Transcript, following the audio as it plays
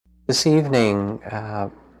This evening,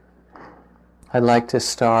 I'd like to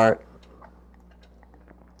start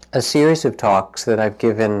a series of talks that I've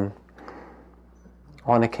given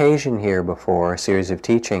on occasion here before, a series of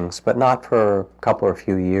teachings, but not for a couple or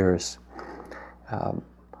few years,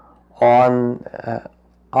 on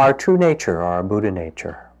our true nature, our Buddha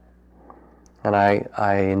nature. And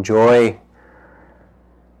I enjoy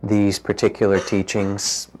these particular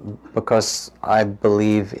teachings because I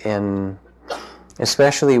believe in,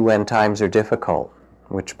 especially when times are difficult,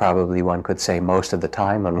 which probably one could say most of the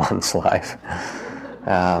time in one's life,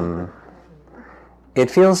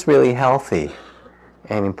 it feels really healthy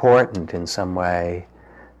and important in some way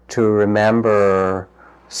to remember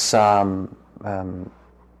some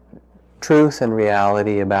truth and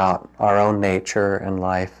reality about our own nature and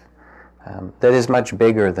life that is much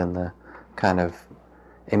bigger than the kind of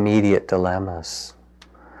immediate dilemmas.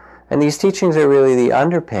 And these teachings are really the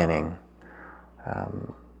underpinning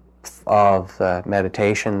of the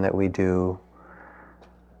meditation that we do.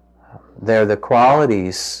 They're the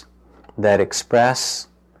qualities that express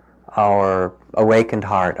our awakened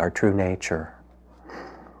heart, our true nature.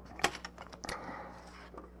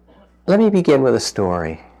 Let me begin with a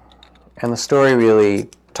story. And the story really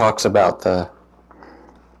talks about the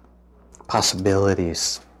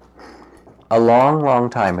possibilities. A long, long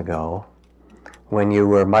time ago, when you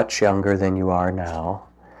were much younger than you are now,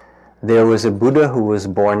 there was a Buddha who was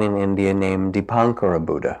born in India named Dipankara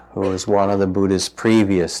Buddha, who was one of the Buddhas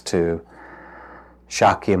previous to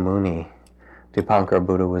Shakyamuni. Dipankara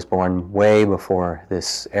Buddha was born way before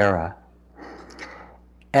this era.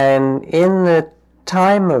 And in the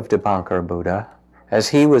time of Dipankara Buddha, as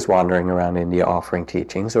he was wandering around India offering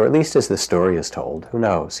teachings, or at least as the story is told, who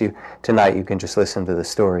knows? Tonight you can just listen to the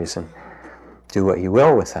stories and do what you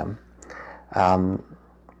will with them.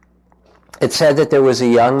 It said that there was a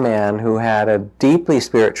young man who had a deeply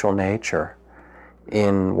spiritual nature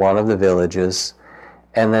in one of the villages,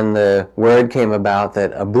 and then the word came about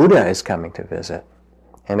that a Buddha is coming to visit.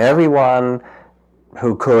 And everyone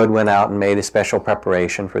who could went out and made a special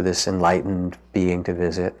preparation for this enlightened being to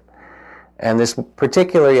visit. And this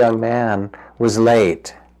particular young man was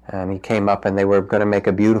late, and he came up and they were going to make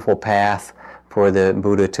a beautiful path for the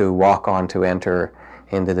Buddha to walk on to enter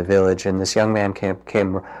into the village. And this young man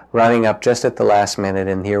came running up just at the last minute,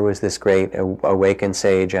 and here was this great awakened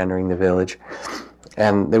sage entering the village.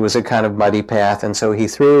 And there was a kind of muddy path, and so he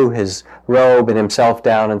threw his robe and himself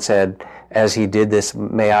down and said, as he did this,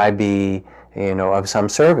 may I be, of some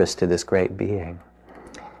service to this great being.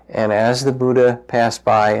 And as the Buddha passed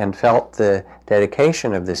by and felt the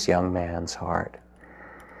dedication of this young man's heart,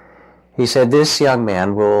 he said, this young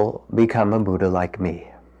man will become a Buddha like me,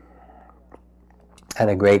 and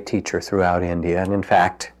a great teacher throughout India. And in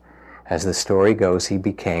fact, as the story goes, he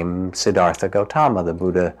became Siddhartha Gautama, the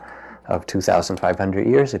Buddha of 2,500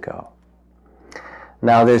 years ago.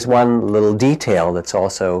 Now there's one little detail that's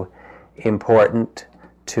also important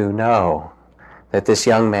to know, that this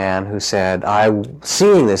young man who said,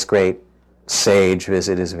 seeing this great sage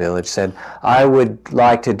visit his village, said, I would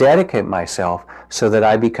like to dedicate myself so that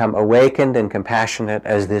I become awakened and compassionate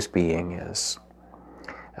as this being is.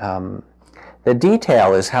 The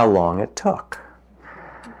detail is how long it took.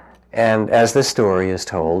 And as the story is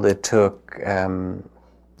told, it took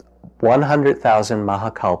 100,000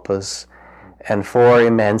 mahakalpas and 4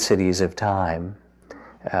 immensities of time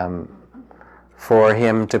for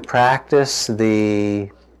him to practice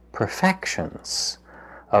the perfections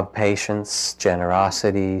of patience,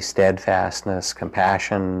 generosity, steadfastness,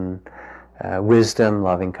 compassion, wisdom,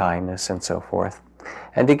 loving kindness, and so forth.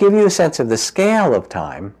 And to give you a sense of the scale of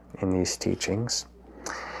time in these teachings,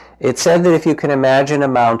 it said that if you can imagine a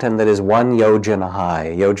mountain that is 1 yojana high,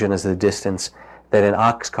 a yojana is the distance that an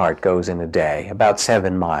ox cart goes in a day, about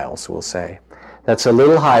 7 miles, we'll say. That's a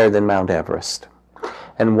little higher than Mount Everest.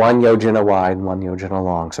 And 1 yojana wide, 1 yojana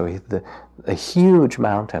long, so a huge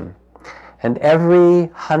mountain. And every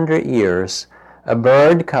 100 years, a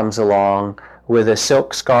bird comes along with a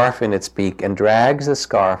silk scarf in its beak and drags the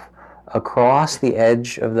scarf across the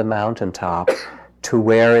edge of the mountaintop to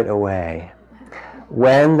wear it away.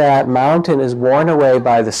 When that mountain is worn away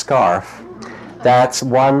by the scarf, that's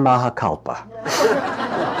 1 mahakalpa.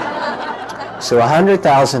 So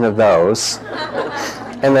 100,000 of those,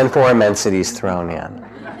 and then 4 immensities thrown in.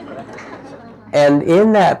 And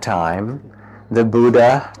in that time, the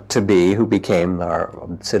Buddha-to-be, who became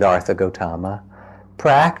Siddhartha Gautama,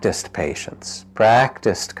 practiced patience,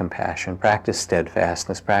 practiced compassion, practiced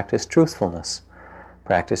steadfastness, practiced truthfulness,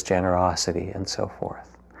 practiced generosity, and so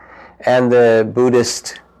forth. And the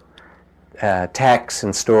Buddhist texts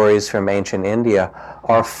and stories from ancient India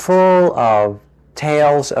are full of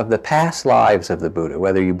tales of the past lives of the Buddha.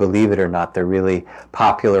 Whether you believe it or not, they're really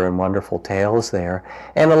popular and wonderful tales there.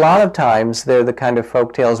 And a lot of times they're the kind of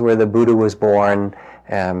folk tales where the Buddha was born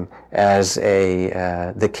as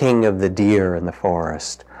the king of the deer in the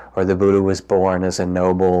forest, or the Buddha was born as a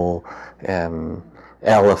noble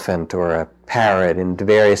elephant or a parrot in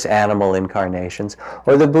various animal incarnations,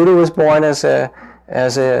 or the Buddha was born as a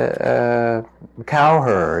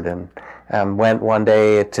cowherd and went one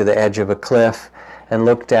day to the edge of a cliff and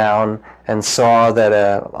looked down and saw that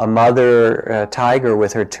a mother tiger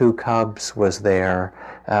with her 2 cubs was there,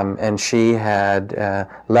 and she had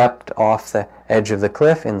leapt off the edge of the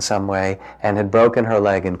cliff in some way and had broken her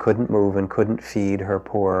leg and couldn't move and couldn't feed her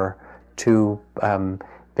poor 2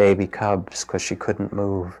 baby cubs because she couldn't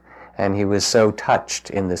move. And he was so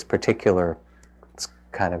touched in this particular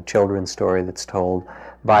kind of children's story that's told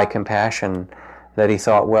by compassion that he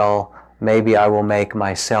thought, well, maybe I will make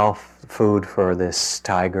myself food for this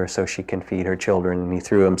tiger so she can feed her children. And he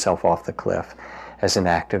threw himself off the cliff as an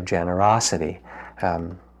act of generosity.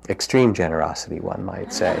 Extreme generosity, one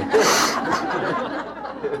might say.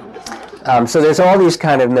 So there's all these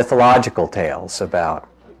kind of mythological tales about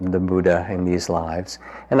the Buddha in these lives.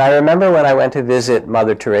 And I remember when I went to visit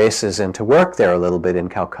Mother Teresa's and to work there a little bit in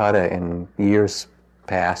Calcutta in years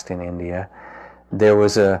past in India, there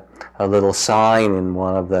was a little sign in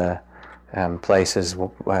one of the places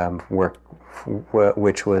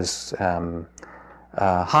which was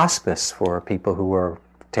hospice for people who were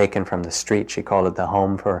taken from the street. She called it the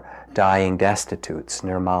Home for Dying Destitutes,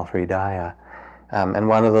 Nirmal Hridaya. And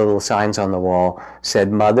one of the little signs on the wall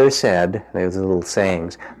said, Mother said, there was little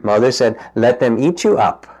sayings, Mother said, let them eat you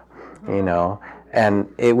up, you know.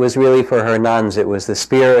 And it was really for her nuns, it was the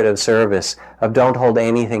spirit of service, of don't hold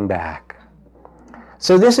anything back.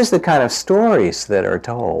 So this is the kind of stories that are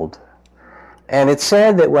told. And it's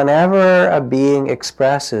said that whenever a being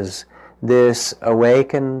expresses this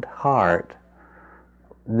awakened heart,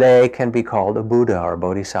 they can be called a Buddha or a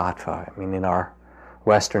Bodhisattva. I mean, in our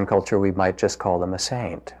Western culture, we might just call them a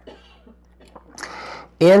saint.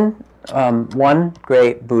 In one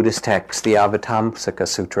great Buddhist text, the Avatamsaka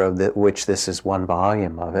Sutra, of which this is one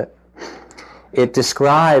volume of it, it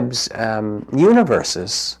describes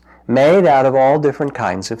universes made out of all different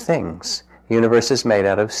kinds of things. Universes made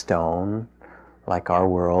out of stone, like our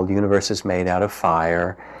world, universes made out of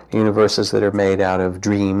fire, universes that are made out of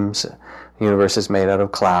dreams, universes made out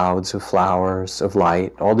of clouds, of flowers, of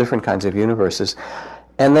light, all different kinds of universes.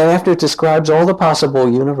 And then after it describes all the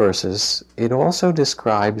possible universes, it also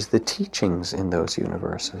describes the teachings in those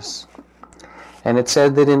universes. And it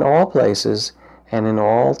said that in all places and in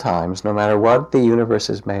all times, no matter what the universe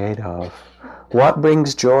is made of, what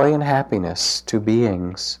brings joy and happiness to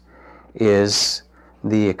beings is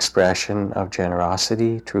the expression of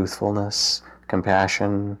generosity, truthfulness,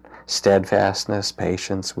 compassion, steadfastness,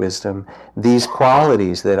 patience, wisdom, these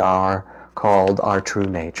qualities that are called our true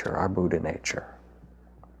nature, our Buddha nature.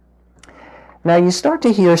 Now you start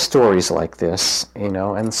to hear stories like this, you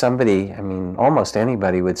know, and somebody, I mean, almost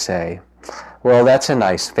anybody would say, well, that's a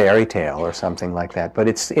nice fairy tale or something like that, but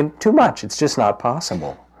it's too much, it's just not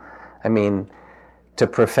possible. I mean, to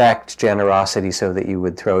perfect generosity so that you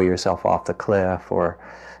would throw yourself off the cliff, or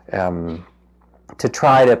to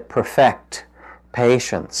try to perfect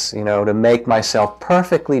patience, you know, to make myself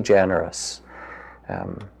perfectly generous,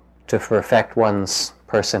 to perfect one's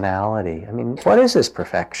personality. I mean, what is this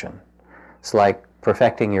perfection? It's like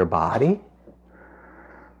perfecting your body,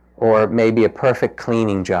 or maybe a perfect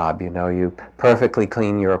cleaning job, you know, you perfectly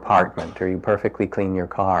clean your apartment, or you perfectly clean your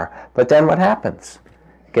car. But then what happens?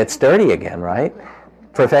 It gets dirty again, right?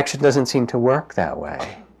 Perfection doesn't seem to work that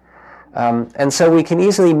way. And so we can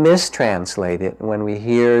easily mistranslate it when we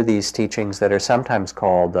hear these teachings that are sometimes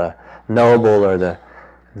called the noble or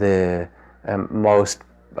the most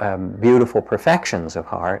beautiful perfections of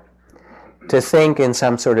heart, to think in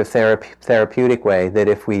some sort of therapeutic way that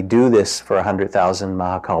if we do this for 100,000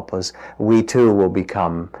 Mahakalpas, we too will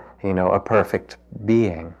become, you know, a perfect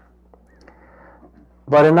being.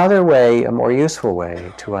 But another way, a more useful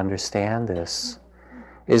way to understand this,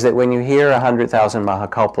 is that when you hear 100,000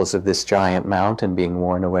 Mahakalpas of this giant mountain being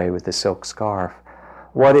worn away with the silk scarf,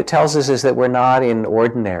 what it tells us is that we're not in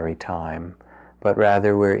ordinary time, but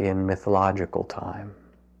rather we're in mythological time,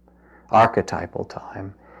 archetypal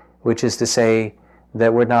time, which is to say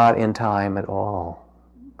that we're not in time at all.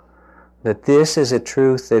 That this is a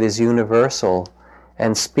truth that is universal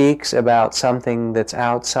and speaks about something that's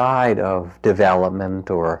outside of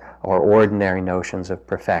development or ordinary notions of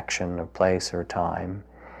perfection of place or time,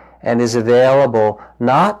 and is available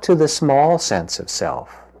not to the small sense of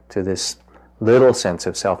self, to this little sense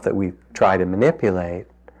of self that we try to manipulate,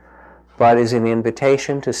 but is an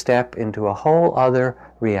invitation to step into a whole other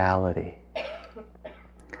reality.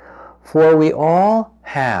 For we all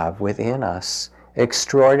have within us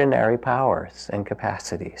extraordinary powers and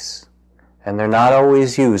capacities. And they're not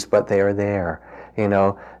always used, but they are there.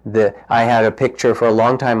 I had a picture for a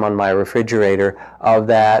long time on my refrigerator of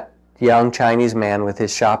that young Chinese man with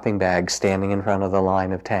his shopping bag standing in front of the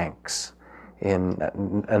line of tanks in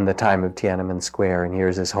the time of Tiananmen Square. And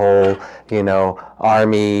here's this whole,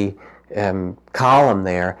 army column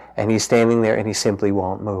there, and he's standing there and he simply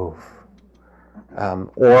won't move.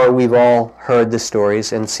 Or we've all heard the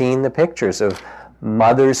stories and seen the pictures of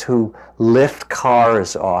mothers who lift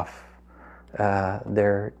cars off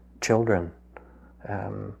their children,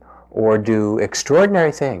 or do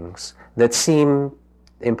extraordinary things that seem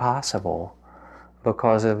impossible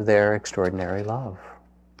because of their extraordinary love.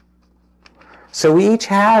 So we each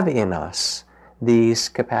have in us these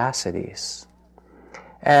capacities.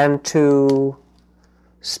 And to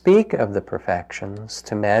speak of the perfections,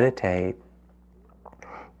 to meditate,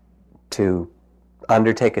 to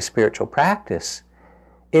undertake a spiritual practice,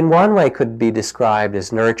 in one way could be described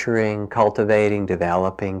as nurturing, cultivating,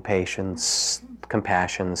 developing patience,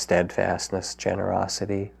 compassion, steadfastness,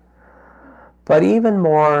 generosity. But even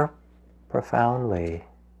more profoundly,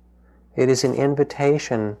 it is an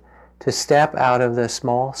invitation to step out of the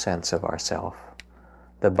small sense of ourself,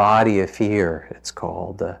 the body of fear, it's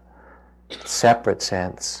called, the separate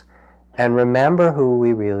sense, and remember who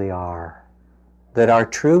we really are, that our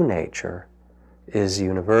true nature is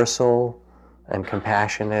universal and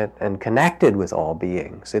compassionate and connected with all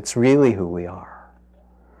beings. It's really who we are.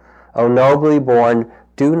 O nobly born,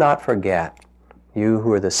 do not forget, you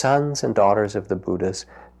who are the sons and daughters of the Buddhas,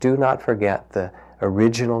 do not forget the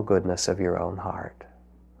original goodness of your own heart.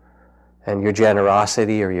 And your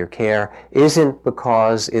generosity or your care isn't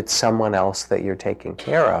because it's someone else that you're taking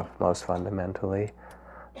care of, most fundamentally,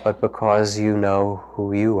 but because you know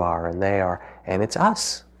who you are and they are, and it's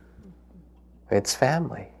us. It's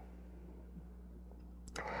family.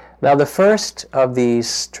 Now, the first of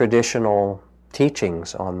these traditional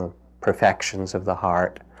teachings on the perfections of the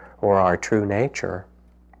heart, or our true nature,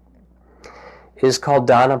 is called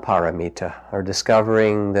Danaparamita, or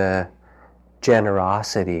discovering the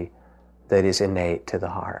generosity that is innate to the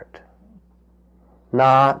heart.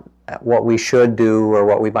 Not what we should do or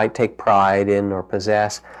what we might take pride in or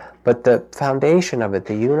possess, but the foundation of it,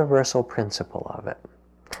 the universal principle of it,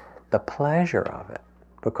 the pleasure of it.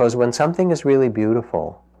 Because when something is really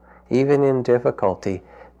beautiful, even in difficulty,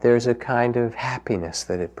 there's a kind of happiness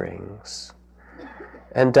that it brings.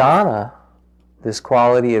 And dana, this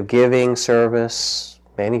quality of giving, service,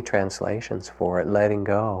 many translations for it, letting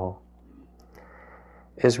go,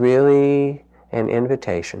 is really an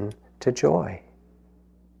invitation to joy.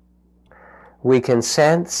 We can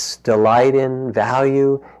sense, delight in,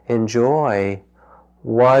 value, enjoy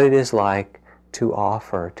what it is like to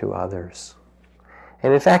offer to others.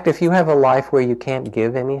 And in fact, if you have a life where you can't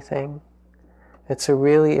give anything, it's a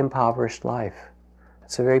really impoverished life.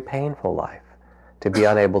 It's a very painful life to be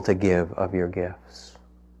unable to give of your gifts.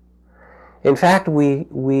 In fact, we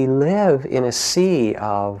live in a sea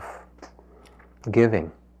of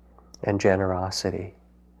giving and generosity.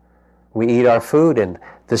 We eat our food and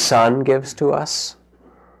the sun gives to us,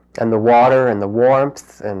 and the water and the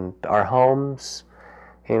warmth and our homes,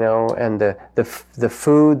 and the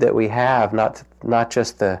food that we have, not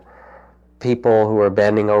just the people who are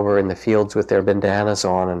bending over in the fields with their bandanas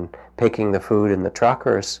on and picking the food, and the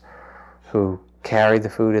truckers who carry the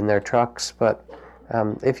food in their trucks, but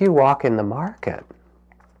if you walk in the market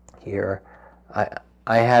here,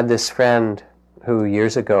 I had this friend who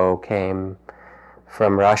years ago came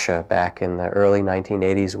from Russia back in the early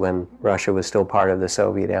 1980s when Russia was still part of the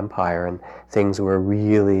Soviet Empire and things were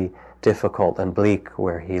really difficult and bleak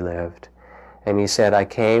where he lived. And he said, I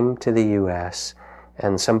came to the U.S.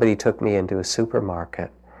 and somebody took me into a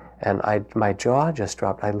supermarket and my jaw just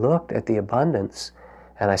dropped. I looked at the abundance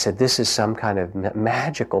and I said, this is some kind of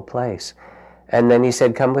magical place. And then he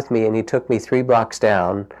said, come with me, and he took me 3 blocks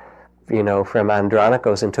down, from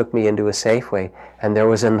Andronikos, and took me into a Safeway, and there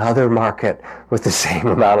was another market with the same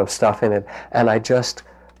amount of stuff in it, and I just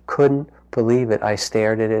couldn't believe it. I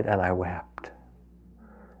stared at it and I wept.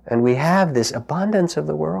 And we have this abundance of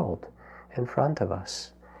the world in front of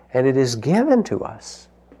us, and it is given to us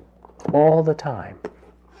all the time.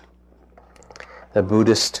 The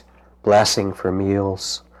Buddhist blessing for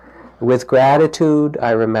meals. With gratitude,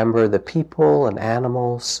 I remember the people and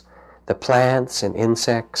animals, the plants and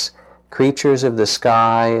insects, creatures of the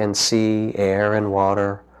sky and sea, air and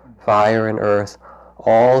water, fire and earth,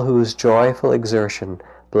 all whose joyful exertion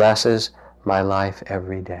blesses my life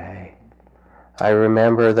every day. I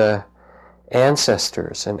remember the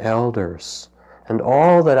ancestors and elders and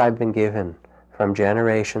all that I've been given from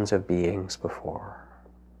generations of beings before.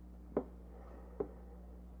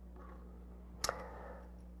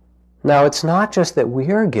 Now, it's not just that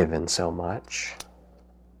we're given so much,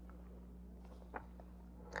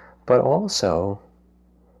 but also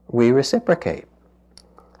we reciprocate.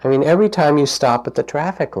 I mean, every time you stop at the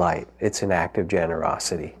traffic light, it's an act of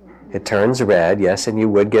generosity. It turns red, yes, and you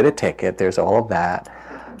would get a ticket. There's all of that.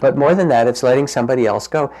 But more than that, it's letting somebody else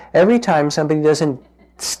go. Every time somebody doesn't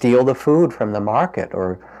steal the food from the market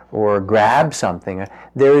or grab something,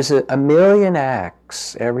 there's a million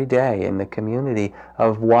acts every day in the community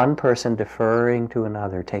of one person deferring to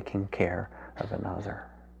another, taking care of another.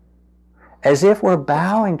 As if we're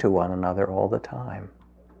bowing to one another all the time.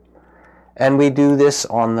 And we do this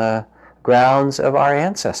on the grounds of our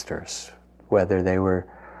ancestors, whether they were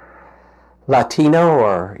Latino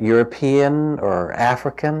or European or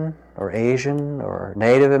African or Asian or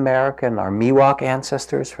Native American, our Miwok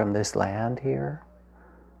ancestors from this land here.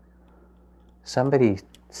 Somebody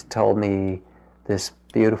told me this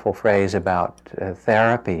beautiful phrase about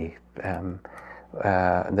therapy,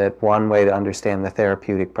 that one way to understand the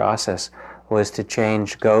therapeutic process was to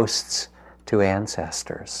change ghosts to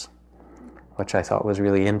ancestors, which I thought was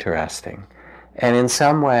really interesting. And in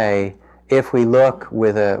some way, if we look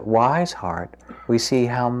with a wise heart, we see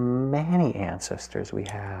how many ancestors we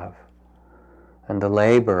have, and the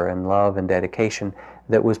labor and love and dedication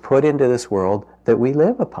that was put into this world that we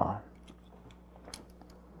live upon.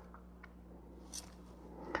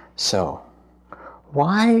 So,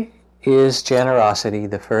 why is generosity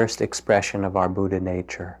the first expression of our Buddha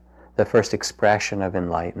nature, the first expression of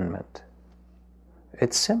enlightenment?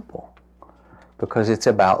 It's simple, because it's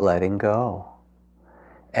about letting go.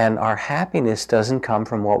 And our happiness doesn't come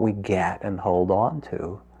from what we get and hold on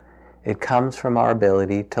to. It comes from our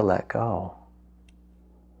ability to let go.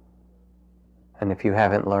 And if you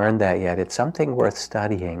haven't learned that yet, it's something worth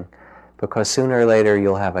studying, because sooner or later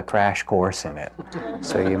you'll have a crash course in it.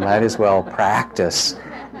 So you might as well practice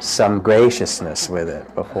some graciousness with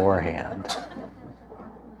it beforehand.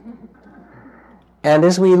 And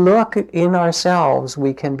as we look in ourselves,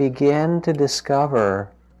 we can begin to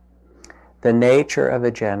discover the nature of a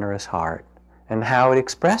generous heart and how it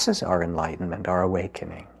expresses our enlightenment, our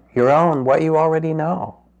awakening. Your own, what you already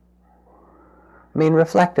know. I mean,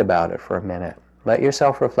 reflect about it for a minute. Let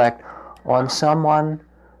yourself reflect on someone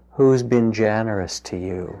who's been generous to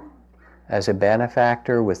you as a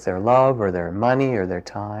benefactor with their love or their money or their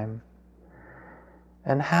time,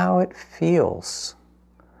 and how it feels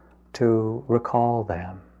to recall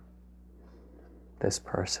them, this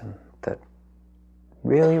person that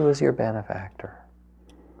really was your benefactor,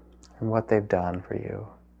 and what they've done for you.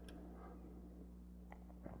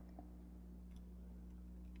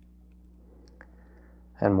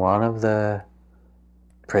 And one of the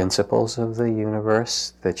principles of the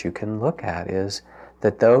universe that you can look at is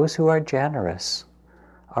that those who are generous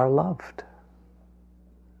are loved.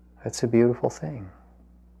 That's a beautiful thing.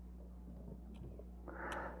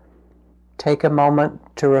 Take a moment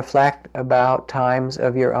to reflect about times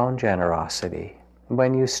of your own generosity,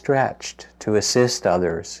 when you stretched to assist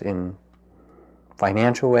others in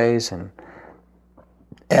financial ways and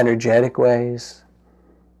energetic ways,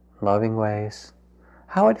 loving ways,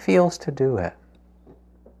 how it feels to do it.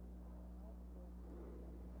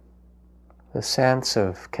 The sense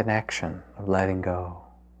of connection, of letting go.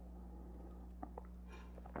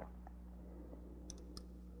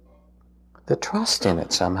 The trust in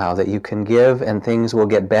it somehow, that you can give and things will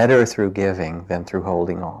get better through giving than through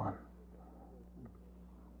holding on.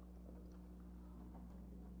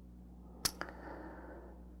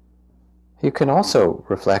 You can also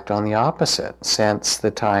reflect on the opposite, sense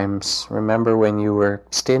the times, remember when you were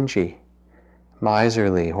stingy,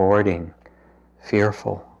 miserly, hoarding,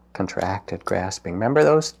 fearful, contracted, grasping. Remember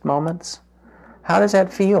those moments? How does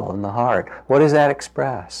that feel in the heart? What does that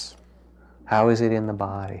express? How is it in the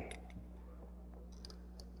body?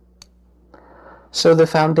 So the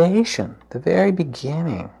foundation, the very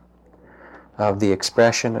beginning of the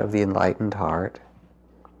expression of the enlightened heart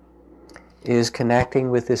is connecting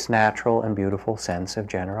with this natural and beautiful sense of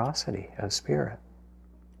generosity, of spirit.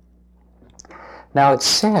 Now it's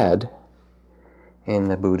said in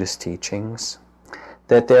the Buddhist teachings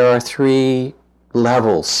that there are 3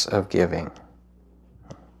 levels of giving.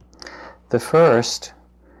 The first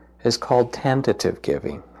is called tentative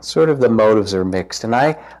giving. Sort of the motives are mixed. And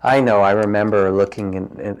I remember looking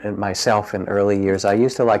at myself in early years. I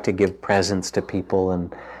used to like to give presents to people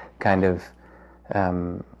and kind of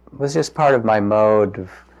was just part of my mode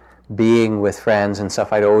of being with friends and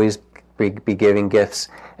stuff. I'd always be giving gifts.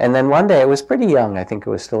 And then one day, I was pretty young, I think it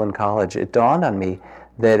was still in college, it dawned on me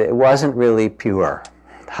that it wasn't really pure.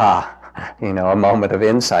 A moment of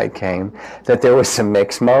insight came that there was some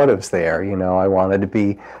mixed motives there. I wanted to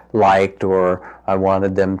be liked, or I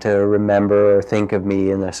wanted them to remember or think of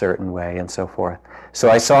me in a certain way, and so forth. So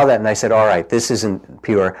I saw that and I said, all right, this isn't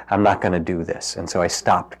pure, I'm not going to do this. And so I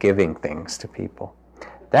stopped giving things to people.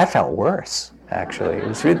 That felt worse, actually.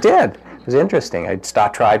 It did. It was interesting. I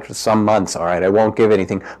tried for some months. All right, I won't give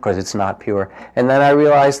anything because it's not pure. And then I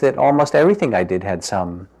realized that almost everything I did had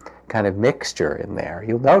some kind of mixture in there.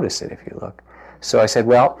 You'll notice it if you look. So I said,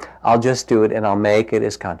 well, I'll just do it and I'll make it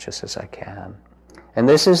as conscious as I can. And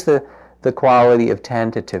this is the quality of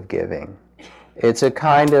tentative giving. It's a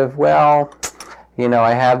kind of,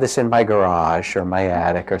 I have this in my garage or my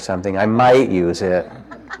attic or something. I might use it.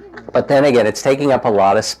 But then again, it's taking up a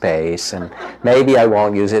lot of space, and maybe I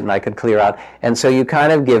won't use it and I could clear out. And so you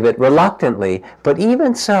kind of give it reluctantly. But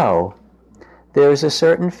even so, there's a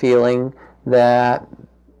certain feeling that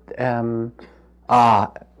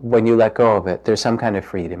when you let go of it, there's some kind of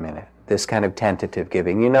freedom in it, this kind of tentative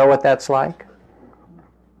giving. You know what that's like?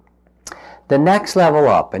 The next level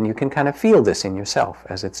up, and you can kind of feel this in yourself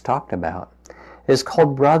as it's talked about, is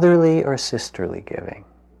called brotherly or sisterly giving.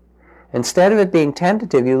 Instead of it being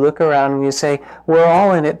tentative, you look around and you say, we're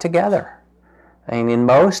all in it together. I mean, in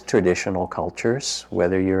most traditional cultures,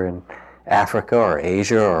 whether you're in Africa or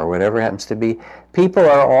Asia or whatever it happens to be, people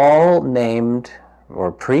are all named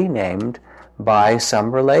or pre-named by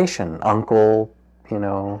some relation. Uncle,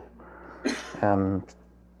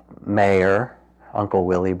 Mayor, Uncle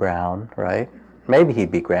Willie Brown, right? Maybe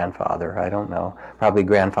he'd be grandfather, I don't know. Probably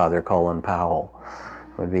grandfather Colin Powell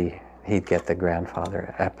would be, he'd get the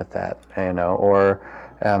grandfather epithet, or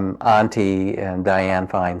Auntie and Dianne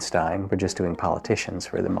Feinstein. We're just doing politicians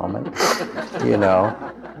for the moment,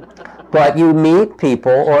 But you meet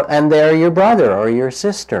people, and they're your brother or your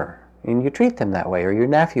sister, and you treat them that way, or your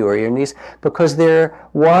nephew or your niece, because there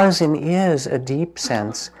was and is a deep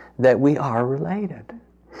sense that we are related.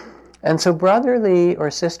 And so brotherly or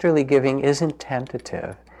sisterly giving isn't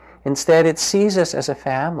tentative. Instead, it sees us as a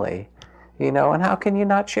family, and how can you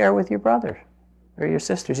not share with your brothers or your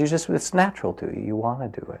sisters? It's natural to you. You want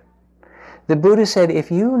to do it. The Buddha said, if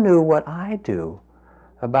you knew what I do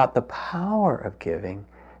about the power of giving,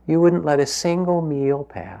 you wouldn't let a single meal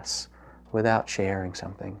pass without sharing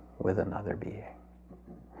something with another being.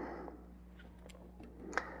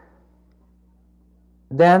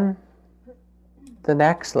 Then, the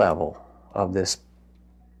next level of this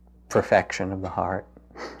perfection of the heart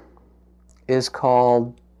is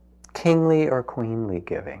called kingly or queenly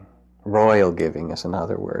giving. Royal giving is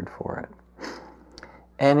another word for it.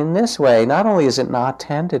 And in this way, not only is it not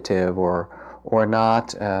tentative or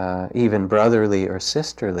not even brotherly or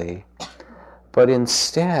sisterly, but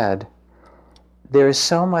instead, there is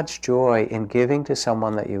so much joy in giving to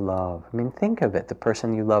someone that you love. I mean, think of it, the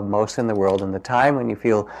person you love most in the world, and the time when you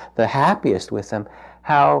feel the happiest with them,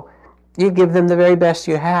 how you give them the very best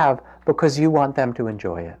you have because you want them to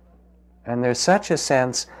enjoy it. And there's such a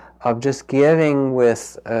sense of just giving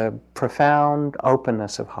with a profound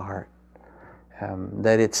openness of heart,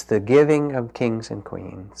 that it's the giving of kings and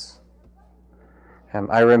queens.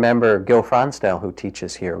 I remember Gil Fronsdal, who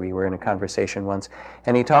teaches here, we were in a conversation once,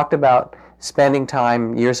 and he talked about spending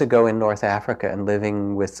time years ago in North Africa and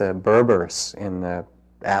living with the Berbers in the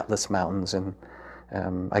Atlas Mountains, and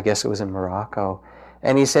I guess it was in Morocco.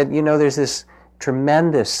 And he said, there's this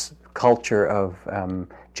tremendous culture of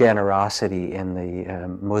generosity in the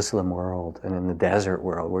Muslim world and in the desert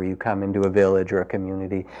world, where you come into a village or a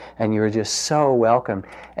community and you're just so welcome.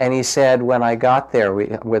 And he said, when I got there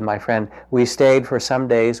with my friend, we stayed for some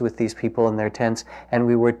days with these people in their tents, and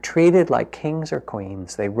we were treated like kings or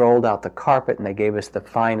queens. They rolled out the carpet and they gave us the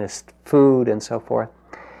finest food and so forth.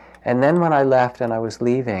 And then when I left and I was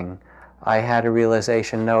leaving, I had a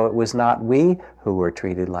realization, no, it was not we who were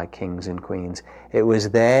treated like kings and queens. It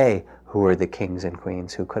was they who were the kings and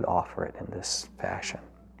queens who could offer it in this fashion.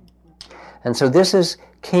 And so this is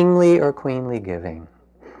kingly or queenly giving.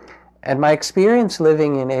 And my experience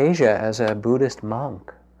living in Asia as a Buddhist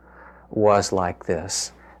monk was like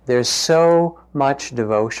this. There's so much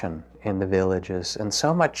devotion in the villages and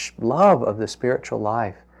so much love of the spiritual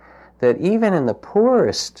life that even in the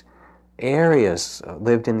poorest areas,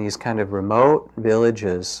 lived in these kind of remote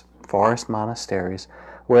villages, forest monasteries,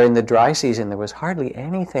 where in the dry season there was hardly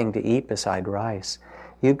anything to eat beside rice.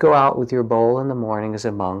 You'd go out with your bowl in the morning as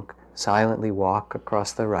a monk, silently walk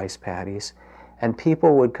across the rice paddies, And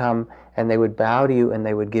people would come and they would bow to you and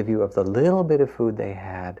they would give you of the little bit of food they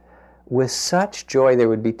had with such joy. There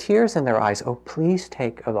would be tears in their eyes. Oh, please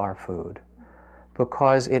take of our food.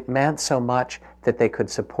 Because it meant so much that they could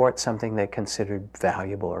support something they considered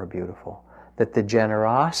valuable or beautiful. That the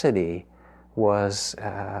generosity was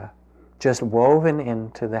just woven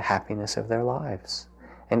into the happiness of their lives.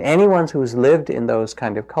 And anyone who's lived in those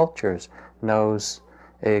kind of cultures knows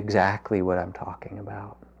exactly what I'm talking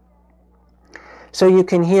about. So you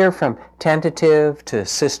can hear from tentative to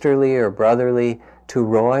sisterly or brotherly to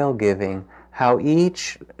royal giving, how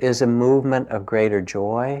each is a movement of greater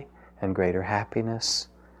joy and greater happiness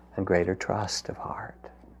and greater trust of heart.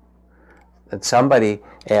 That somebody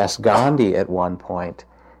asked Gandhi at one point,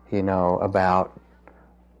 about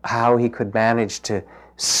how he could manage to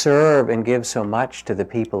serve and give so much to the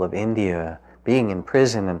people of India, being in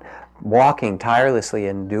prison and walking tirelessly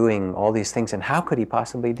and doing all these things, and how could he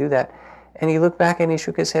possibly do that? And he looked back and he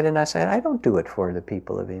shook his head and I said, I don't do it for the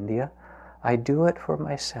people of India. I do it for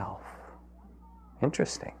myself.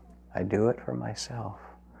 Interesting. I do it for myself.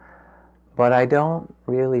 But I don't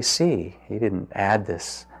really see, he didn't add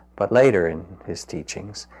this, but later in his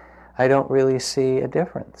teachings, I don't really see a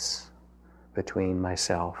difference between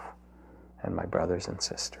myself and my brothers and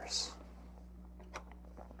sisters.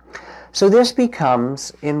 So this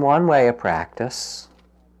becomes, in one way, a practice,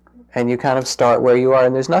 and you kind of start where you are,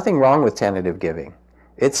 and there's nothing wrong with tentative giving.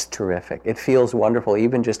 It's terrific. It feels wonderful,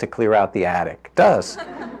 even just to clear out the attic. It does.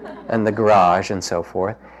 And the garage and so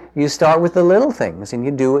forth. You start with the little things, and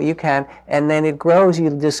you do what you can, and then it grows. You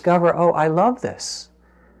discover, oh, I love this.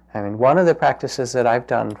 I mean, one of the practices that I've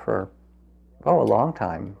done for, a long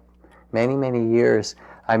time, many, many years,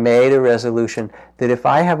 I made a resolution that if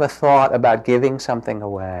I have a thought about giving something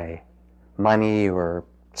away, money or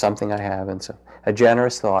something I have, and so, a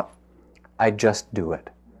generous thought, I just do it.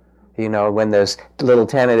 When there's little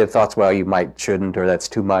tentative thoughts, well, you might, shouldn't, or that's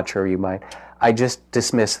too much, or you might, I just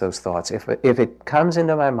dismiss those thoughts. If it comes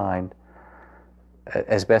into my mind,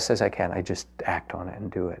 as best as I can, I just act on it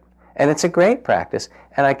and do it. And it's a great practice,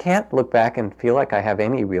 and I can't look back and feel like I have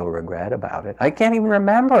any real regret about it. I can't even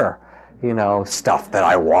remember, stuff that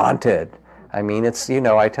I wanted. I mean, it's,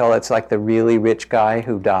 it's like the really rich guy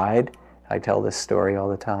who died. I tell this story all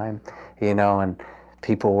the time, and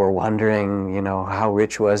people were wondering, how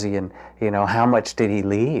rich was he, and, how much did he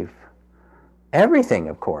leave? Everything,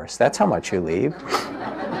 of course. That's how much you leave.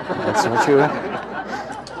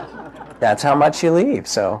 That's how much you leave.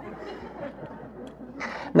 So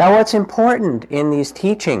now what's important in these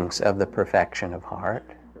teachings of the perfection of heart,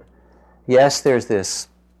 yes, there's this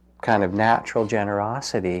kind of natural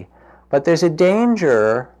generosity, but there's a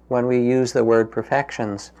danger when we use the word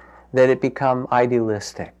perfections that it become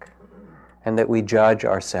idealistic and that we judge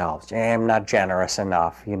ourselves. I'm not generous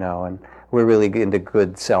enough, and we're really into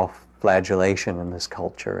good self-flagellation in this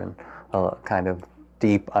culture and a kind of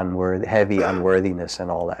deep, heavy unworthiness and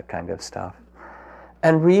all that kind of stuff.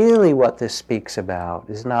 And really what this speaks about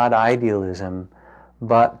is not idealism,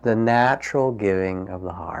 but the natural giving of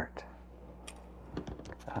the heart.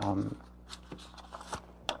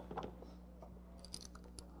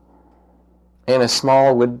 In a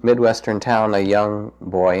small Midwestern town, a young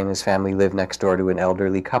boy and his family lived next door to an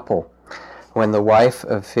elderly couple. When the wife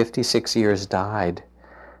of 56 years died,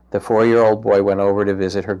 the 4-year-old boy went over to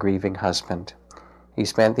visit her grieving husband. He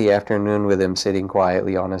spent the afternoon with him, sitting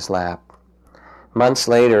quietly on his lap. Months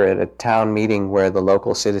later, at a town meeting where the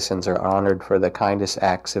local citizens are honored for the kindest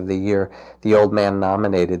acts of the year, the old man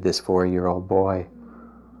nominated this 4-year-old boy.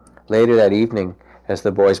 Later that evening, as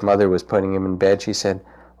the boy's mother was putting him in bed, she said,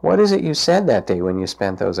 "What is it you said that day when you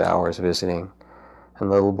spent those hours visiting?" And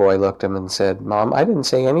the little boy looked at him and said, "Mom, I didn't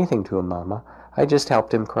say anything to him, Mama. I just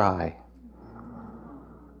helped him cry."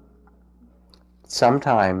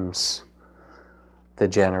 Sometimes the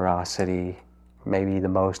generosity, maybe the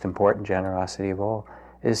most important generosity of all,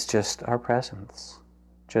 is just our presence,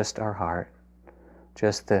 just our heart,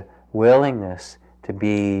 just the willingness to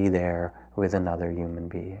be there with another human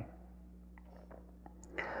being.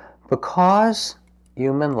 Because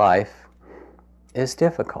human life is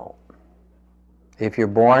difficult. If you're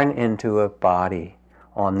born into a body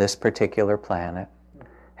on this particular planet,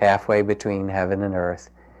 halfway between heaven and earth,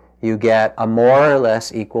 you get a more or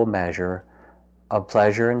less equal measure of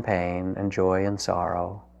pleasure and pain and joy and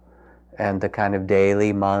sorrow and the kind of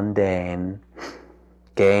daily mundane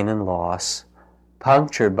gain and loss,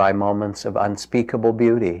 punctured by moments of unspeakable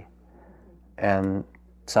beauty and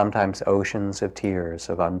sometimes oceans of tears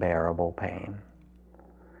of unbearable pain.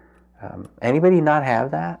 Anybody not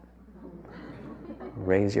have that?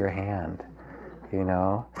 Raise your hand.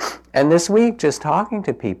 And this week, just talking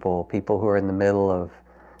to people who are in the middle of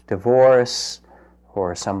divorce,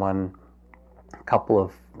 or a couple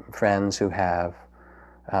of friends who have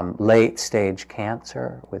late-stage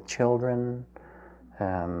cancer with children,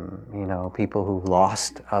 people who've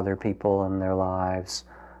lost other people in their lives,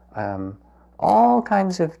 all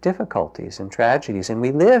kinds of difficulties and tragedies. And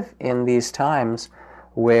we live in these times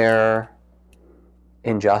where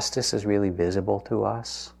injustice is really visible to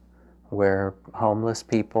us, where homeless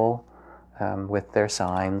people with their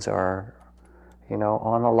signs are,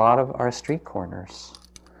 on a lot of our street corners,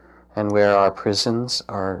 and where our prisons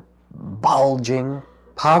are bulging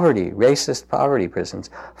racist poverty prisons,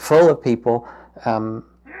 full of people,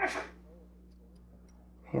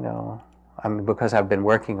 because I've been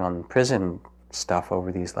working on prison stuff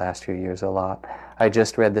over these last few years a lot. I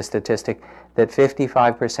just read the statistic that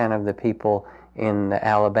 55% of the people in the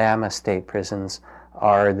Alabama state prisons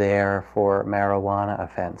are there for marijuana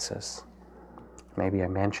offenses. Maybe I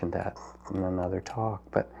mentioned that in another talk,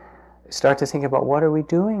 but start to think about, what are we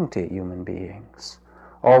doing to human beings?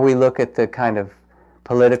 Or we look at the kind of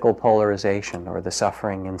political polarization, or the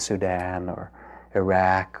suffering in Sudan or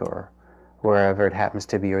Iraq or wherever it happens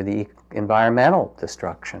to be, or the environmental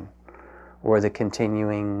destruction, or the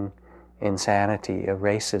continuing insanity of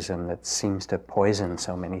racism that seems to poison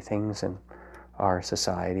so many things in our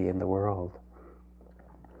society and the world.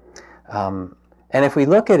 And if we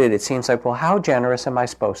look at it, it seems like, well, how generous am I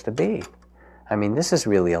supposed to be? I mean, this is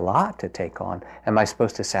really a lot to take on. Am I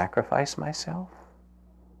supposed to sacrifice myself?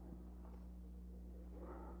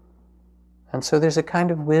 And so there's a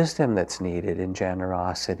kind of wisdom that's needed in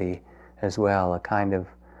generosity as well, a kind of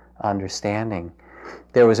understanding.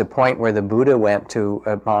 There was a point where the Buddha went to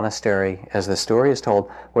a monastery, as the story is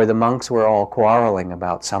told, where the monks were all quarreling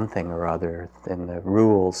about something or other in the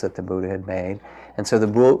rules that the Buddha had made. And so the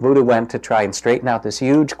Buddha went to try and straighten out this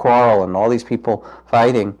huge quarrel and all these people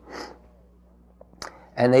fighting.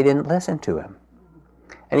 And they didn't listen to him.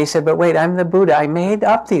 And he said, but wait, I'm the Buddha. I made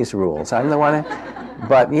up these rules. I'm the one.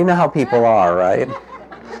 But you know how people are, right?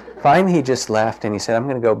 Finally, he just left, and he said, I'm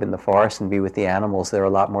going to go in the forest and be with the animals. They're a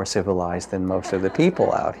lot more civilized than most of the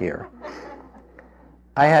people out here.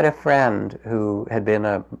 I had a friend who had been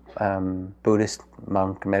a Buddhist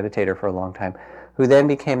monk, meditator for a long time, who then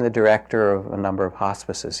became the director of a number of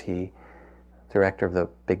hospices. Director of the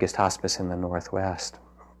biggest hospice in the Northwest.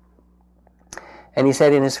 And he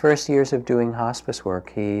said in his first years of doing hospice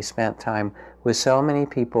work, he spent time with so many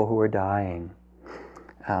people who were dying.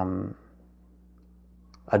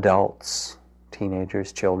 Adults,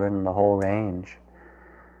 teenagers, children, the whole range.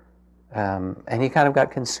 And he kind of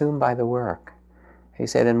got consumed by the work. He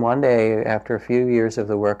said, and one day, after a few years of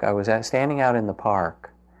the work, I was standing out in the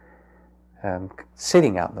park,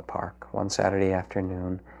 sitting out in the park one Saturday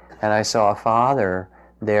afternoon, and I saw a father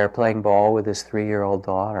there playing ball with his 3-year-old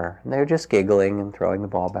daughter. And they were just giggling and throwing the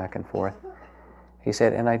ball back and forth. He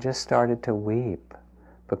said, and I just started to weep,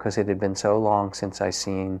 because it had been so long since I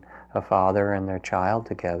seen a father and their child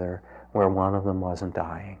together where one of them wasn't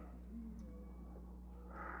dying.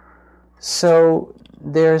 So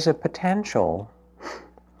there's a potential,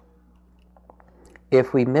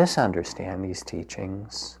 if we misunderstand these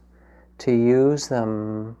teachings, to use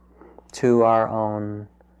them to our own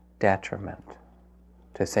detriment.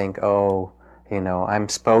 To think, I'm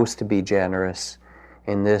supposed to be generous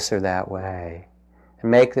in this or that way.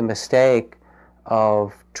 And make the mistake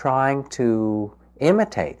of trying to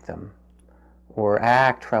imitate them or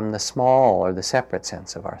act from the small or the separate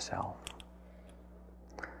sense of ourselves.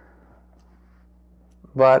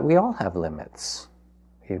 But we all have limits,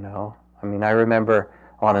 I remember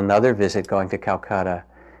on another visit going to Calcutta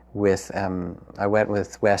I went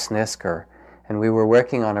with Wes Nisker, and we were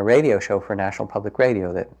working on a radio show for National Public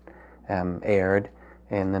Radio that aired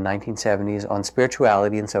in the 1970s on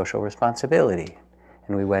spirituality and social responsibility.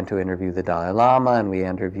 And we went to interview the Dalai Lama, and we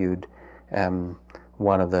interviewed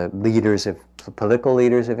one of the political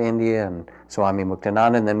leaders of India, and Swami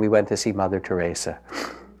Muktananda, and then we went to see Mother Teresa.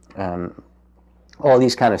 All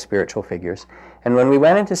these kind of spiritual figures. And when we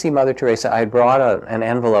went in to see Mother Teresa, I had brought an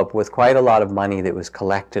envelope with quite a lot of money that was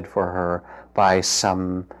collected for her by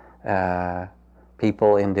some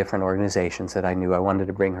people in different organizations that I knew. I wanted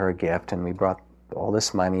to bring her a gift, and we brought all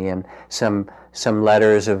this money and some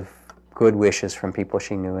letters of good wishes from people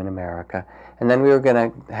she knew in America. And then we were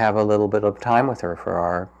going to have a little bit of time with her for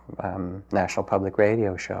our National Public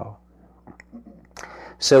Radio show.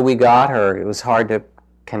 So we got her. It was hard to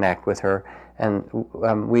connect with her. And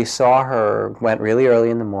we saw her, went really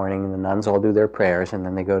early in the morning, and the nuns all do their prayers, and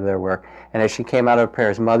then they go to their work. And as she came out of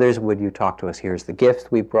prayers, mothers, would you talk to us? Here's the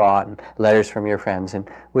gift we brought, and letters from your friends, and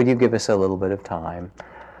would you give us a little bit of time?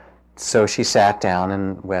 so she sat down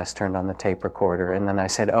and Wes turned on the tape recorder, and then I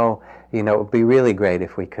said, oh, it would be really great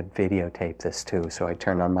if we could videotape this too. So I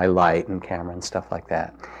turned on my light and camera and stuff like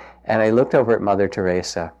that. And I looked over at Mother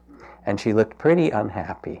Teresa, and she looked pretty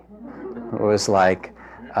unhappy. It was like,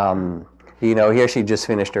 here she just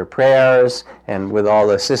finished her prayers and with all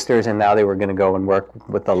the sisters, and now they were going to go and work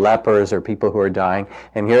with the lepers or people who are dying.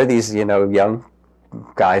 And here are these, young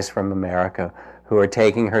guys from America who are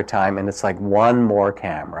taking her time, and it's like one more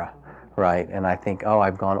camera, right? And I think, oh,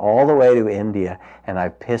 I've gone all the way to India, and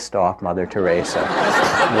I've pissed off Mother Teresa,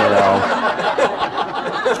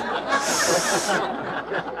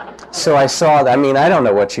 So I saw that. I don't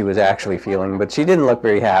know what she was actually feeling, but she didn't look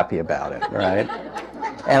very happy about it, right?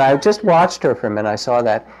 And I just watched her for a minute. I saw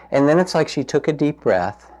that. And then it's like she took a deep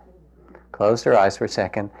breath, closed her eyes for a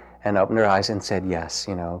second, and opened her eyes and said, yes,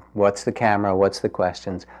 what's the camera? What's the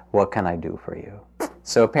questions? What can I do for you?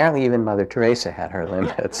 So apparently even Mother Teresa had her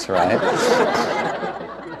limits, right?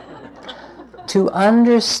 To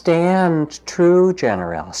understand true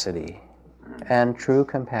generosity and true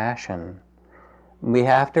compassion, we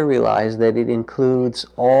have to realize that it includes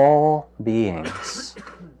all beings.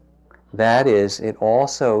 That is,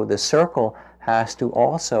 the circle has to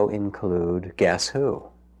also include, guess who?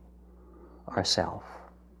 Ourself.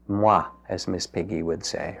 Moi, as Miss Piggy would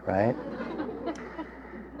say, right?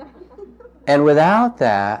 And without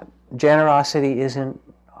that, generosity isn't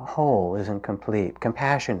whole, isn't complete.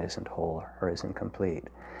 Compassion isn't whole or isn't complete.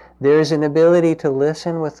 There's an ability to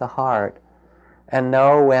listen with the heart and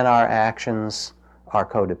know when our actions are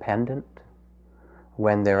codependent,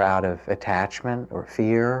 when they're out of attachment or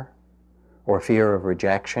fear of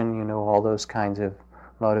rejection, all those kinds of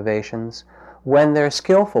motivations. When they're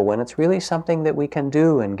skillful, when it's really something that we can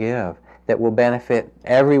do and give that will benefit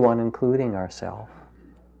everyone, including ourselves.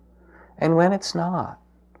 And when it's not.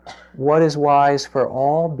 What is wise for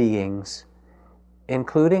all beings,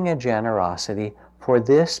 including a generosity for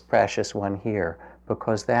this precious one here,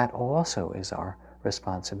 because that also is our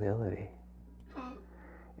responsibility.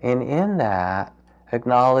 And in that,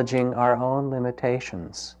 acknowledging our own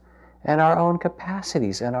limitations and our own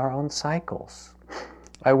capacities and our own cycles.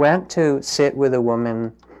 I went to sit with a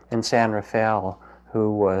woman in San Rafael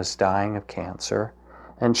who was dying of cancer,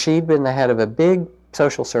 and she'd been the head of a big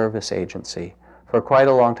social service agency for quite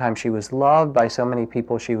a long time. She was loved by so many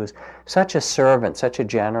people. She was such a servant, such a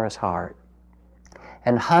generous heart.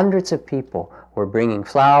 And hundreds of people were bringing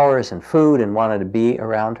flowers and food and wanted to be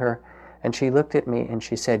around her. And she looked at me and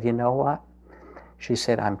she said, you know what? She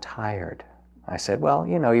said, I'm tired. I said, well,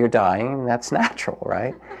 you're dying, and that's natural,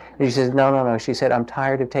 right? And she said, no. She said, I'm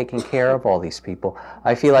tired of taking care of all these people.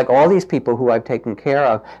 I feel like all these people who I've taken care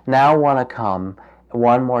of now want to come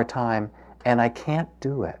one more time, and I can't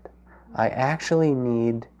do it. I actually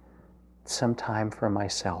need some time for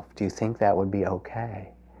myself. Do you think that would be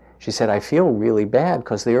okay? She said, I feel really bad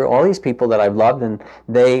because there are all these people that I've loved and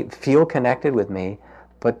they feel connected with me,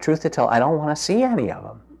 but truth to tell, I don't want to see any of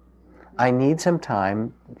them. I need some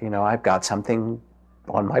time. I've got something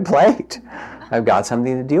on my plate. I've got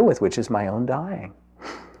something to deal with, which is my own dying.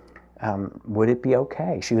 Would it be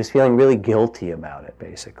okay? She was feeling really guilty about it,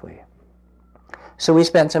 basically. So we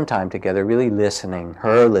spent some time together, really listening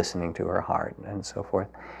to her heart and so forth.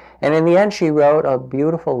 And in the end, she wrote a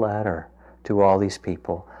beautiful letter to all these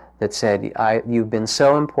people that said, you've been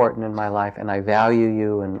so important in my life, and I value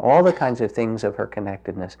you, and all the kinds of things of her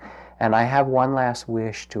connectedness. And I have one last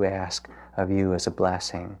wish to ask of you as a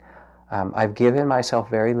blessing. I've given myself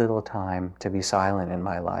very little time to be silent in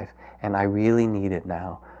my life, and I really need it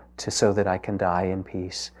now so that I can die in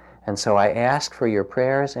peace. And so I ask for your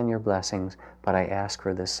prayers and your blessings, but I ask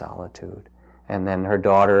for this solitude. And then her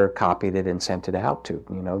daughter copied it and sent it out to,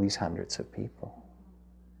 these hundreds of people.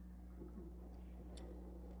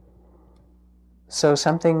 So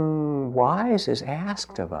something wise is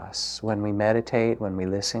asked of us when we meditate, when we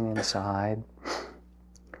listen inside.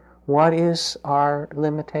 What is our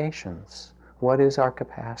limitations? What is our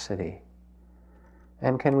capacity?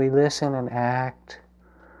 And can we listen and act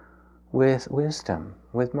with wisdom,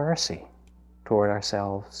 with mercy toward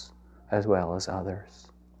ourselves as well as others?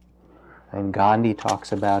 And Gandhi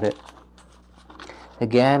talks about it.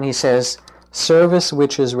 Again, he says, service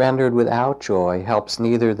which is rendered without joy helps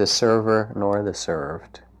neither the server nor the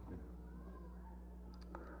served.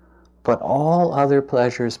 But all other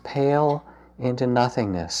pleasures pale into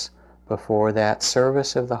nothingness before that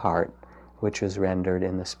service of the heart which is rendered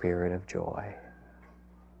in the spirit of joy.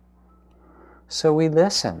 So we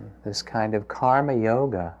listen, this kind of karma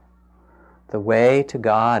yoga. The way to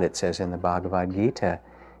God, it says in the Bhagavad Gita,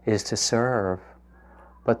 is to serve,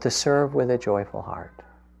 but to serve with a joyful heart.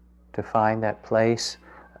 To find that place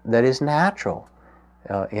that is natural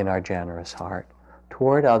in our generous heart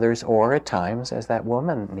toward others, or at times, as that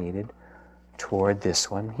woman needed, toward this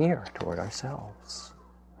one here, toward ourselves.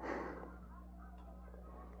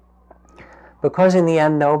 Because in the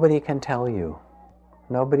end, nobody can tell you.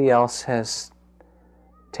 Nobody else has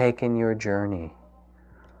taken your journey.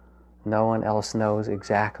 No one else knows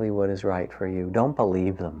exactly what is right for you. Don't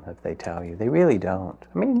believe them if they tell you. They really don't.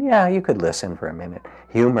 I mean, yeah, you could listen for a minute,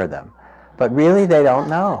 humor them, but really they don't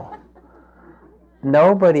know.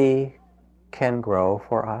 Nobody can grow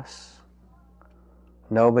for us.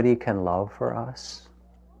 Nobody can love for us.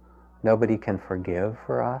 Nobody can forgive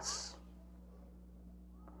for us.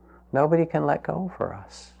 Nobody can let go for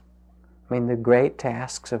us. I mean, the great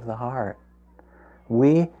tasks of the heart,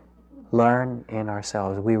 we learn in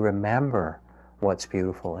ourselves. We remember what's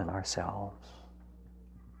beautiful in ourselves.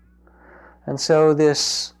 And so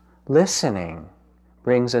this listening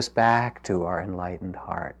brings us back to our enlightened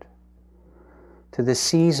heart, to the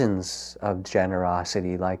seasons of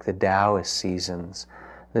generosity, like the Taoist seasons.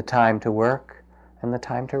 The time to work and the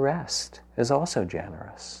time to rest is also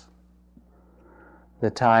generous. The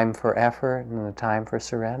time for effort and the time for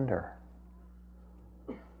surrender.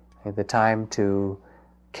 The time to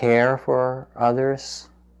care for others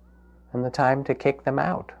and the time to kick them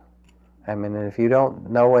out. I mean, if you don't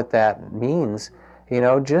know what that means,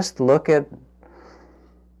 just look at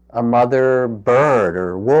a mother bird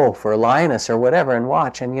or wolf or lioness or whatever and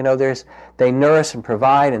watch. And they nurse and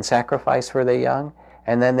provide and sacrifice for their young.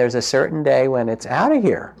 And then there's a certain day when it's out of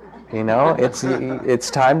here.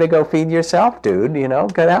 It's time to go feed yourself, dude.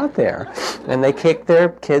 Get out there. And they kick their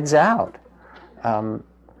kids out.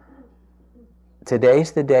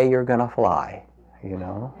 Today's the day you're going to fly.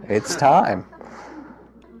 It's time.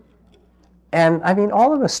 And I mean,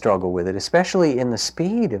 all of us struggle with it, especially in the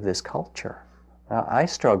speed of this culture. I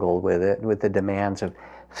struggle with it, with the demands of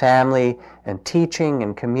family and teaching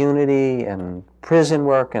and community and prison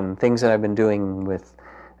work and things that I've been doing with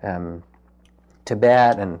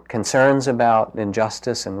Tibet, and concerns about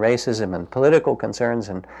injustice and racism and political concerns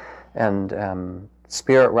and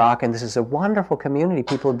Spirit Rock. And this is a wonderful community.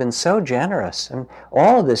 People have been so generous. And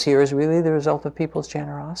all of this here is really the result of people's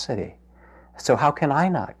generosity. So how can I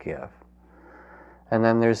not give? And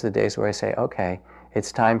then there's the days where I say, okay,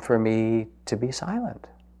 it's time for me to be silent.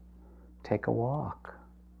 Take a walk.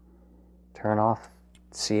 Turn off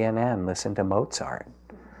CNN, listen to Mozart,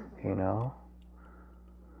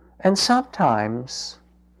 And sometimes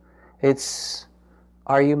it's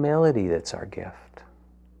our humility that's our gift.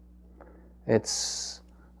 It's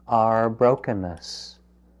our brokenness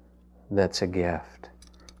that's a gift.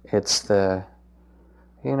 It's the,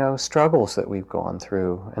 struggles that we've gone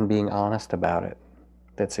through and being honest about it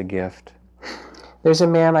that's a gift. There's a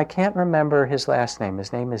man, I can't remember his last name.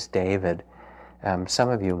 His name is David. Some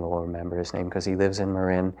of you will remember his name because he lives in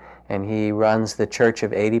Marin, and he runs the Church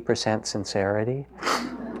of 80% Sincerity.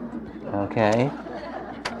 Okay?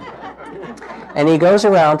 And he goes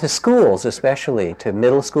around to schools, especially to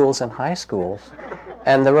middle schools and high schools.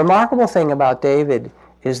 And the remarkable thing about David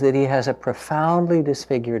is that he has a profoundly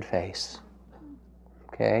disfigured face.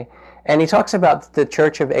 Okay? And he talks about the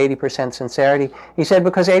Church of 80% Sincerity. He said,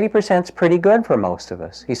 because 80% is pretty good for most of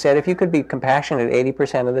us. He said, if you could be compassionate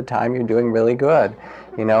 80% of the time, you're doing really good.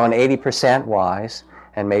 And 80% wise,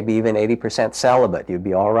 and maybe even 80% celibate, you'd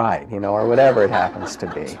be all right, or whatever it happens to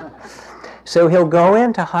be. So he'll go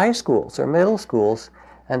into high schools or middle schools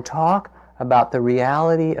and talk about the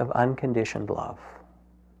reality of unconditioned love.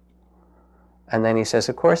 And then he says,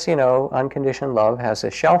 of course, unconditioned love has a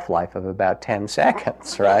shelf life of about 10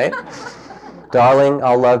 seconds, right? Darling,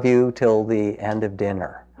 I'll love you till the end of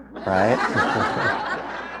dinner, right?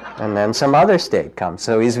 And then some other state comes.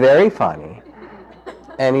 So he's very funny,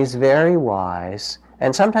 and he's very wise,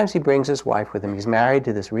 and sometimes he brings his wife with him. He's married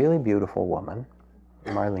to this really beautiful woman,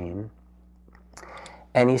 Marlene,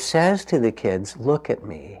 and he says to the kids, look at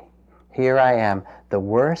me. Here I am, the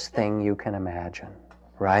worst thing you can imagine,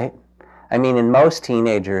 right? I mean, and most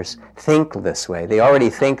teenagers think this way. They already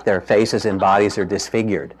think their faces and bodies are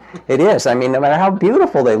disfigured. It is. I mean, no matter how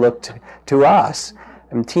beautiful they look to us,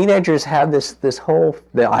 and teenagers have this whole,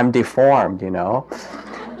 I'm deformed,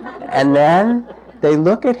 And then they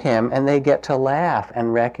look at him and they get to laugh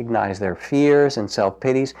and recognize their fears and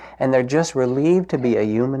self-pities, and they're just relieved to be a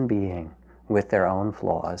human being with their own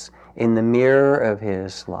flaws in the mirror of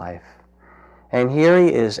his life. And here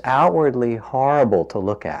he is, outwardly horrible to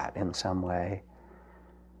look at in some way,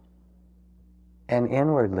 and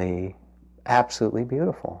inwardly absolutely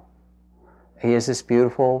beautiful. He is this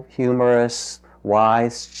beautiful, humorous,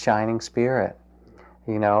 wise, shining spirit,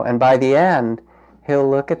 And by the end, he'll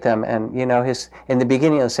look at them and, in the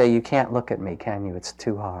beginning he'll say, "You can't look at me, can you? It's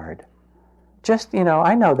too hard." Just,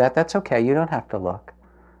 I know that. That's okay. You don't have to look.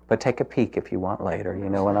 But take a peek if you want later,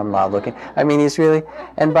 when I'm not looking. I mean, he's really...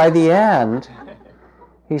 And by the end,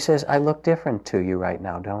 he says, "I look different to you right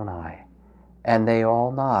now, don't I?" And they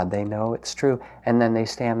all nod. They know it's true. And then they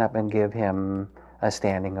stand up and give him a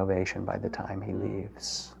standing ovation by the time he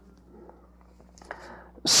leaves.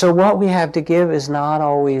 So what we have to give is not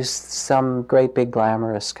always some great big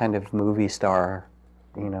glamorous kind of movie star,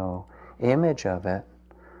 image of it.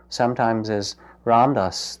 Sometimes, as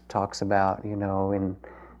Ramdas talks about, in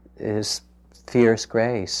his Fierce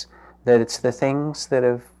Grace, that it's the things that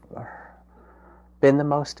have been the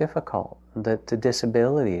most difficult, that the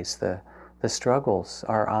disabilities, the struggles,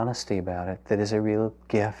 our honesty about it, that is a real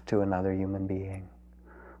gift to another human being.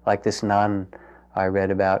 Like this nun I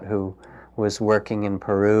read about who was working in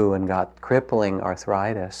Peru and got crippling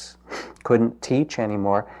arthritis, couldn't teach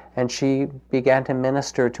anymore, and she began to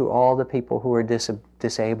minister to all the people who were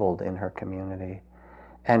disabled in her community.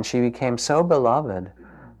 And she became so beloved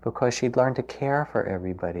because she'd learned to care for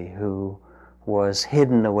everybody who was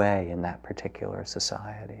hidden away in that particular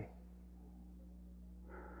society.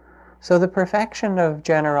 So the perfection of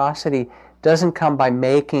generosity doesn't come by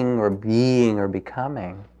making or being or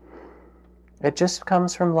becoming. It just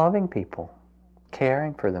comes from loving people,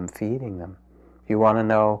 caring for them, feeding them. If you want to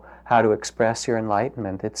know how to express your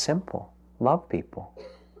enlightenment, it's simple. Love people.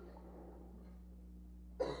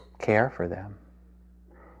 Care for them.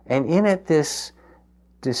 And in it, this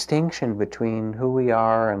distinction between who we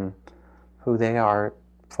are and who they are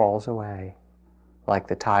falls away. Like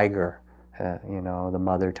the tiger, the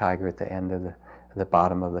mother tiger at the end of the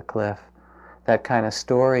bottom of the cliff. That kind of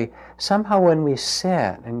story. Somehow when we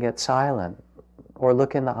sit and get silent, or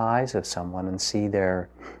look in the eyes of someone and see their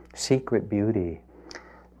secret beauty,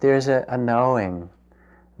 there's a knowing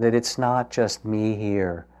that it's not just me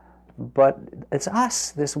here, but it's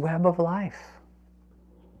us, this web of life.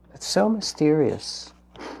 It's so mysterious.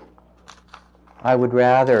 I would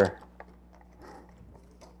rather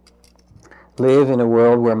live in a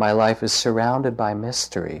world where my life is surrounded by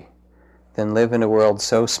mystery than live in a world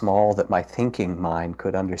so small that my thinking mind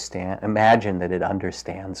could imagine that it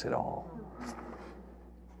understands it all.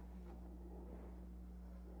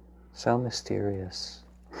 So mysterious.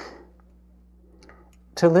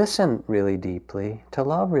 To listen really deeply, to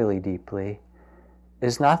love really deeply,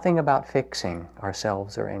 is nothing about fixing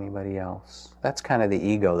ourselves or anybody else. That's kind of the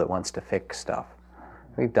ego that wants to fix stuff.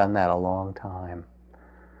 We've done that a long time.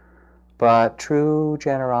 But true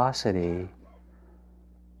generosity,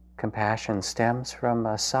 compassion, stems from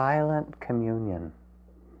a silent communion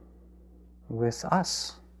with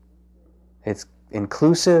us. It's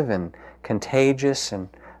inclusive and contagious and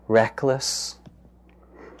reckless.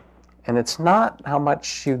 And it's not how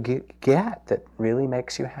much you get that really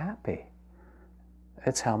makes you happy.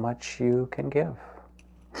 It's how much you can give.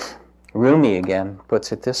 Rumi again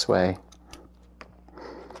puts it this way.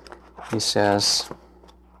 He says,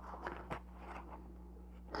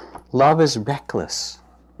 "Love is reckless,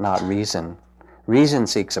 not reason. Reason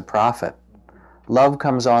seeks a profit. Love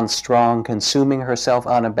comes on strong, consuming herself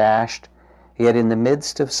unabashed, yet in the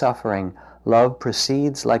midst of suffering, love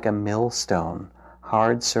proceeds like a millstone,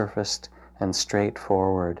 hard-surfaced and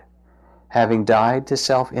straightforward. Having died to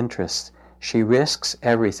self-interest, she risks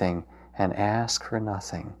everything and asks for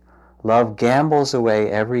nothing. Love gambles away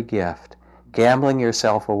every gift. Gambling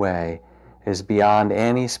yourself away is beyond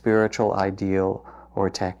any spiritual ideal or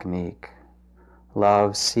technique.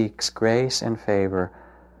 Love seeks grace and favor.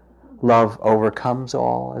 Love overcomes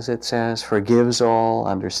all, as it says, forgives all,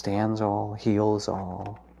 understands all, heals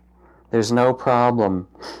all. There's no problem,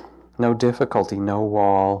 no difficulty, no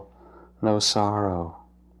wall, no sorrow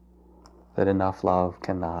that enough love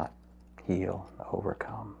cannot heal,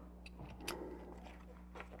 overcome."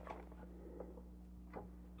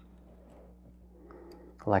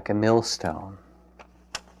 Like a millstone.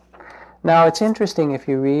 Now it's interesting if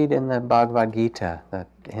you read in the Bhagavad Gita, the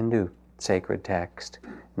Hindu sacred text,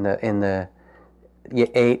 in the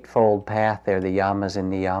eightfold path there, the yamas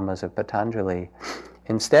and niyamas of Patanjali,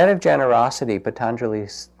 instead of generosity, Patanjali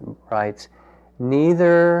writes,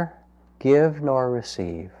 neither give nor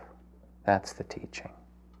receive. That's the teaching.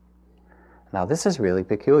 Now this is really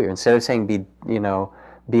peculiar. Instead of saying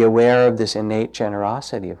be aware of this innate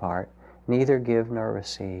generosity of heart, neither give nor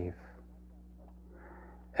receive.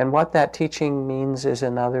 And what that teaching means is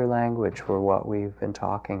another language for what we've been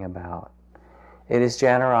talking about. It is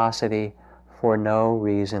generosity for no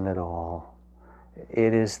reason at all.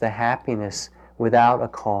 It is the happiness without a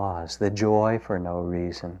cause, the joy for no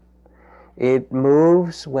reason. It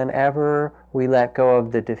moves whenever we let go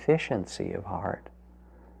of the deficiency of heart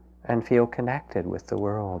and feel connected with the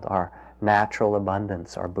world, our natural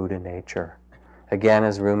abundance, our Buddha nature. Again,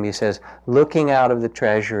 as Rumi says, walking out of the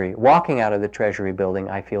treasury building,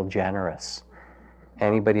 I feel generous.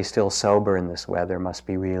 Anybody still sober in this weather must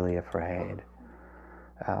be really afraid.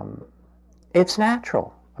 It's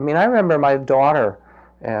natural. I mean, I remember my daughter,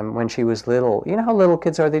 when she was little, you know how little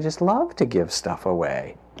kids are, they just love to give stuff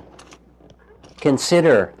away.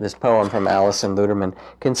 Consider this poem from Alison Luterman.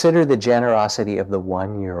 Consider the generosity of the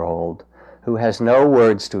 1-year-old who has no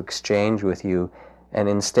words to exchange with you and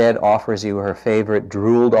instead offers you her favorite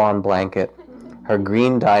drooled-on blanket, her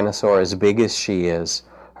green dinosaur as big as she is,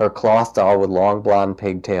 her cloth doll with long blonde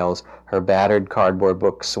pigtails, her battered cardboard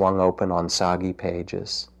book swung open on soggy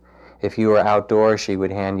pages. If you were outdoors, she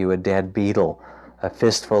would hand you a dead beetle, a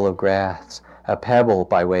fistful of grass, a pebble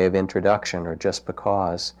by way of introduction or just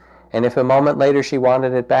because. And if a moment later she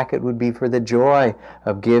wanted it back, it would be for the joy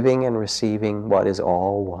of giving and receiving what is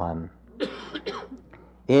all one.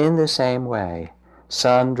 In the same way,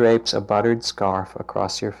 sun drapes a buttered scarf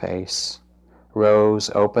across your face, rose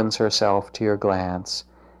opens herself to your glance,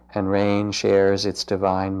 and rain shares its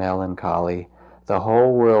divine melancholy. The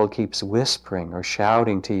whole world keeps whispering or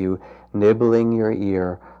shouting to you, nibbling your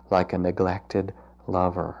ear like a neglected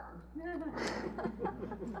lover.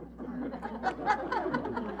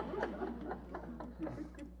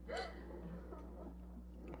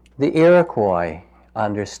 The Iroquois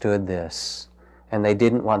understood this, and they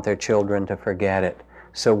didn't want their children to forget it.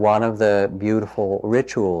 So one of the beautiful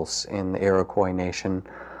rituals in the Iroquois nation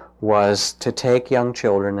was to take young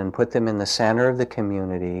children and put them in the center of the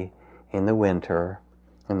community in the winter,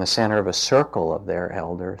 in the center of a circle of their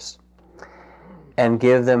elders, and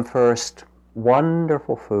give them first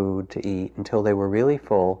wonderful food to eat until they were really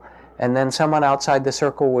full, and then someone outside the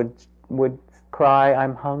circle would cry,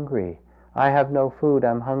 "I'm hungry. I have no food,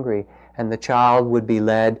 I'm hungry." And the child would be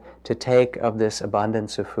led to take of this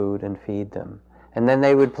abundance of food and feed them. And then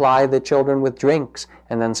they would ply the children with drinks,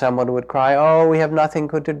 and then someone would cry, "Oh, we have nothing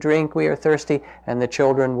good to drink, we are thirsty." And the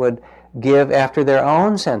children would give after their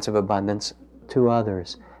own sense of abundance to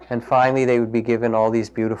others. And finally they would be given all these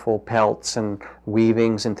beautiful pelts and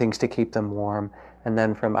weavings and things to keep them warm. And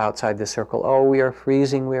then from outside the circle, "Oh, we are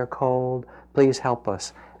freezing, we are cold, please help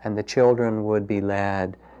us." And the children would be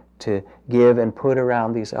led to give and put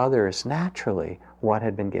around these others naturally what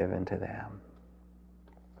had been given to them.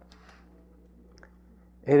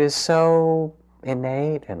 It is so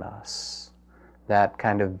innate in us, that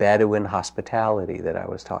kind of Bedouin hospitality that I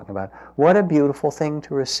was talking about. What a beautiful thing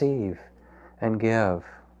to receive and give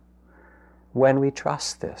when we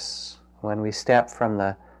trust this, when we step from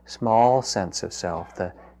the small sense of self,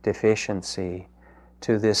 the deficiency,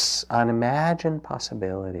 to this unimagined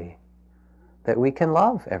possibility that we can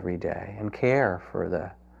love every day and care for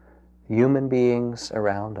the human beings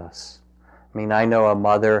around us. I mean, I know a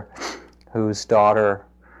mother whose daughter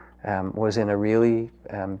was in a really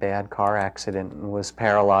bad car accident and was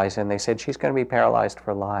paralyzed, and they said she's going to be paralyzed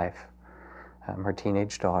for life, her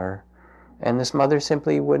teenage daughter. And this mother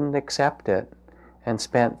simply wouldn't accept it and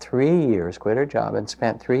spent 3 years, quit her job, and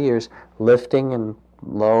spent 3 years lifting and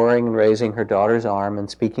lowering and raising her daughter's arm and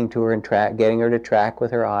speaking to her and getting her to track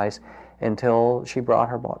with her eyes until she brought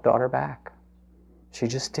her daughter back. She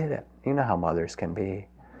just did it. You know how mothers can be,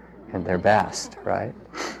 and their best, right?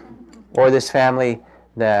 Or this family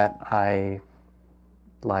that I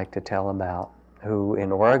like to tell about, who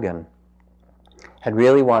in Oregon had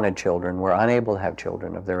really wanted children, were unable to have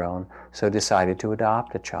children of their own, so decided to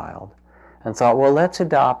adopt a child, and thought, well, let's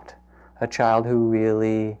adopt a child who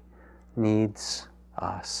really needs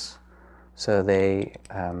us. So they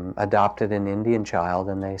adopted an Indian child,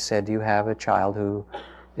 and they said, you have a child who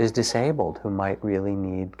is disabled, who might really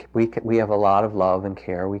need, we have a lot of love and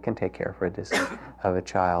care, we can take care of a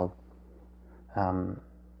child.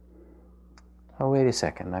 Oh, wait a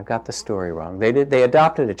second, I've got the story wrong. They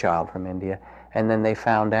adopted a child from India, and then they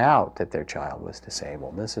found out that their child was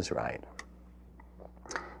disabled. This is right.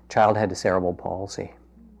 Child had cerebral palsy.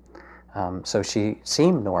 So she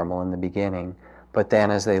seemed normal in the beginning, but then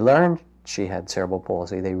as they learned she had cerebral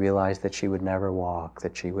palsy, they realized that she would never walk,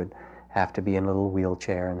 that she would have to be in a little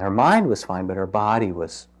wheelchair, and her mind was fine, but her body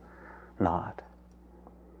was not.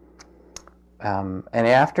 And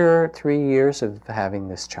after 3 years of having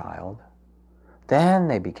this child, then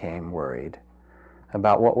they became worried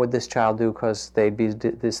about what would this child do, because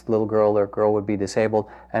this little girl or girl would be disabled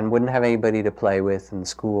and wouldn't have anybody to play with in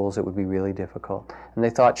schools. It would be really difficult. And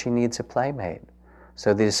they thought she needs a playmate.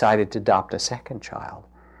 So they decided to adopt a second child.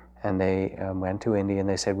 And they went to India and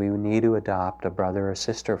they said, we need to adopt a brother or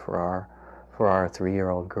sister for for our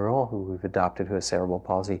 3-year-old girl who we've adopted who has cerebral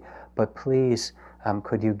palsy, but please,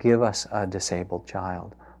 could you give us a disabled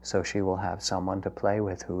child so she will have someone to play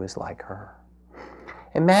with who is like her?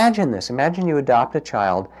 Imagine this. Imagine you adopt a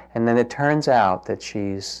child and then it turns out that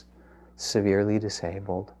she's severely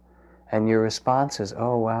disabled. And your response is,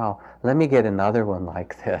 oh wow, let me get another one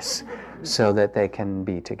like this so that they can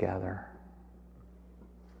be together.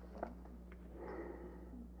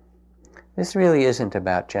 This really isn't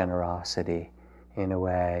about generosity in a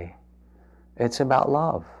way. It's about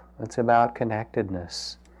love. It's about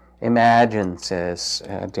connectedness. Imagine, says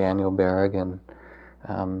Daniel Berrigan,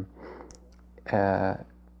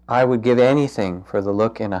 I would give anything for the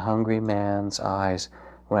look in a hungry man's eyes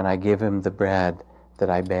when I give him the bread that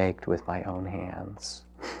I baked with my own hands.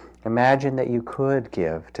 Imagine that you could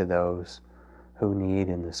give to those who need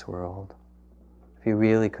in this world. If you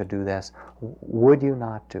really could do this, would you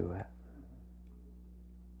not do it?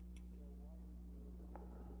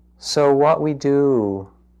 So what we do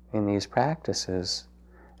in these practices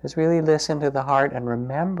is really listen to the heart and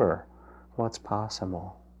remember what's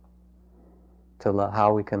possible, to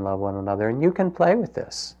how we can love one another. And you can play with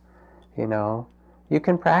this, you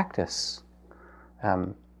can practice.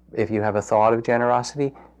 If you have a thought of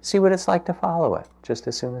generosity, see what it's like to follow it just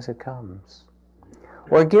as soon as it comes.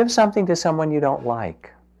 Or give something to someone you don't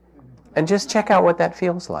like and just check out what that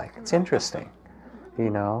feels like. It's interesting,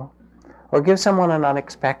 Or give someone an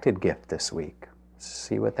unexpected gift this week.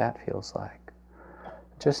 See what that feels like.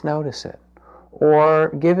 Just notice it. Or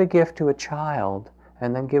give a gift to a child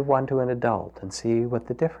and then give one to an adult and see what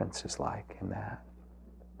the difference is like in that.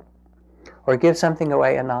 Or give something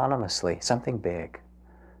away anonymously, something big.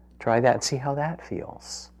 Try that and see how that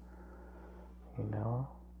feels.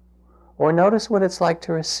 Or notice what it's like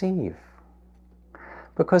to receive.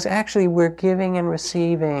 Because actually we're giving and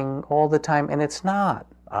receiving all the time, and it's not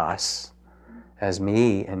us as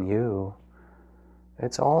me and you.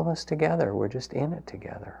 It's all of us together. We're just in it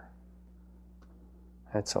together.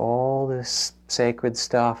 It's all this sacred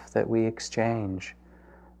stuff that we exchange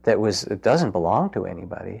it doesn't belong to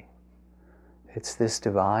anybody. It's this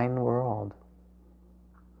divine world.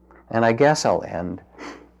 And I guess I'll end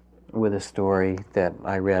with a story that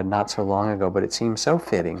I read not so long ago, but it seems so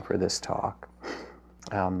fitting for this talk.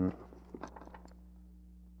 I'm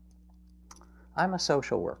a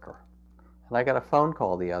social worker, and I got a phone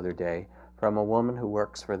call the other day from a woman who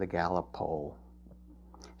works for the Gallup poll.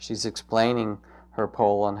 She's explaining her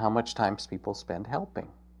poll on how much time people spend helping.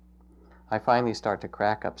 I finally start to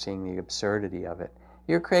crack up seeing the absurdity of it.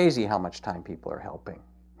 You're crazy how much time people are helping.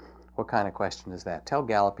 What kind of question is that? Tell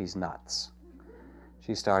Gallup he's nuts.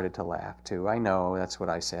 She started to laugh too. I know, that's what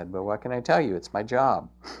I said, but what can I tell you? It's my job.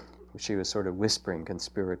 She was sort of whispering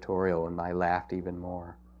conspiratorial, and I laughed even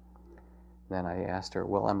more. Then I asked her,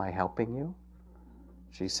 well, am I helping you?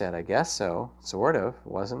 She said, I guess so, sort of.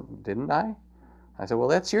 Didn't I? I said, well,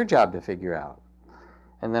 that's your job to figure out.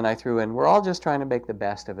 And then I threw in, we're all just trying to make the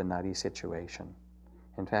best of a nutty situation.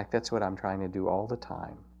 In fact, that's what I'm trying to do all the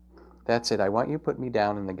time. That's it. I want you to put me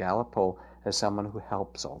down in the Gallup poll as someone who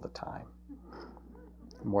helps all the time.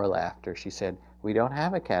 More laughter. She said, we don't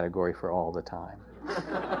have a category for all the time.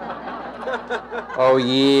 Oh,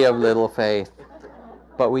 ye of little faith.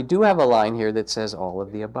 But we do have a line here that says all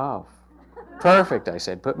of the above. Perfect, I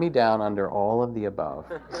said. Put me down under all of the above.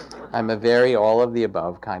 I'm a very all of the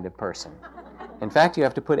above kind of person. In fact, you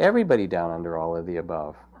have to put everybody down under all of the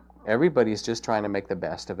above. Everybody's just trying to make the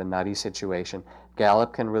best of a nutty situation.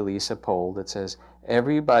 Gallup can release a poll that says,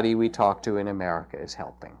 everybody we talk to in America is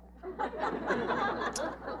helping.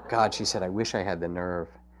 God, she said, I wish I had the nerve.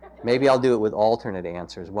 Maybe I'll do it with alternate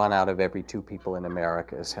answers. 1 out of every 2 people in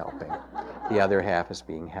America is helping. The other half is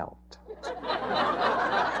being helped.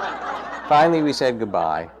 Finally, we said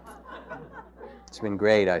goodbye. It's been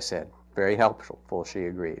great, I said. Very helpful, she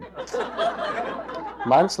agreed.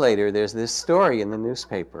 Months later, there's this story in the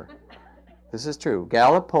newspaper. This is true.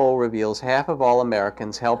 Gallup poll reveals half of all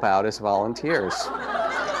Americans help out as volunteers.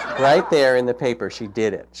 Right there in the paper, she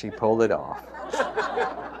did it. She pulled it off.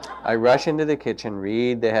 I rush into the kitchen,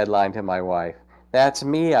 read the headline to my wife. That's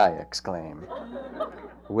me, I exclaim.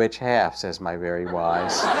 Which half, says my very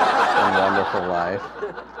wise and wonderful wife.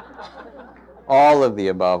 All of the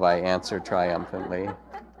above, I answer triumphantly.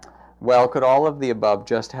 Well, could all of the above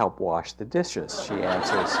just help wash the dishes? She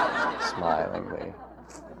answers smilingly.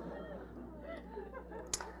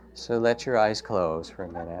 So let your eyes close for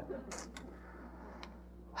a minute.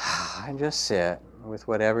 And just sit with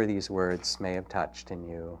whatever these words may have touched in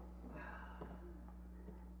you.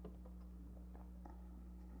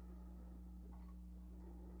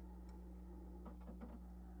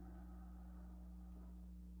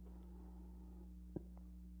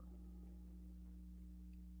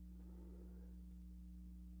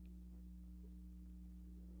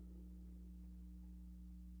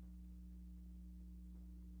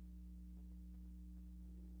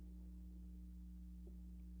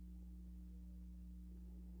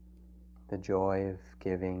 the joy of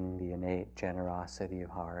giving, the innate generosity of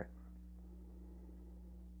heart,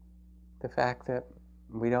 the fact that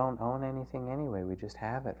we don't own anything anyway, we just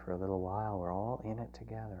have it for a little while, we're all in it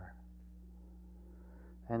together.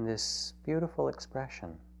 And this beautiful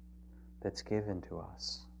expression that's given to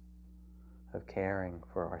us of caring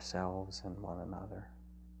for ourselves and one another.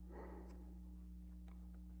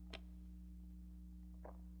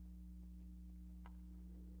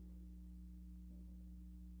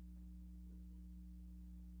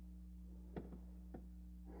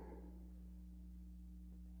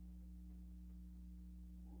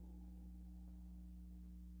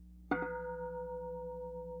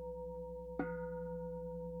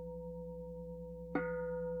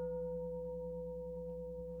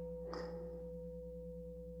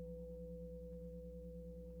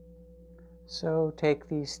 So take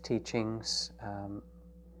these teachings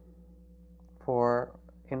for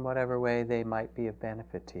in whatever way they might be of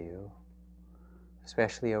benefit to you,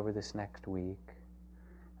 especially over this next week.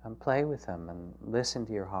 Play with them and listen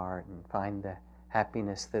to your heart and find the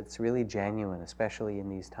happiness that's really genuine, especially in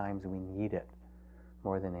these times we need it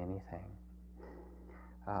more than anything.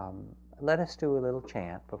 Let us do a little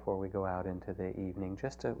chant before we go out into the evening,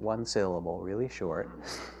 just one syllable, really short.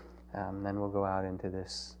 Then we'll go out into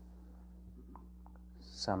this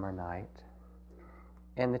summer night.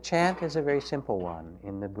 And the chant is a very simple one.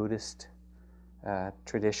 In the Buddhist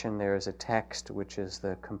tradition, there is a text which is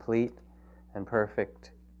the complete and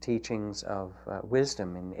perfect teachings of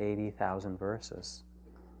wisdom in 80,000 verses.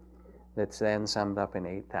 That's then summed up in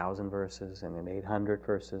 8,000 verses and in 800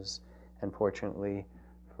 verses. And fortunately,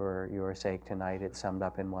 for your sake tonight, it's summed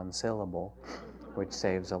up in one syllable, which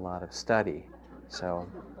saves a lot of study. So,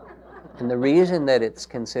 and the reason that it's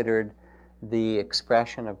considered the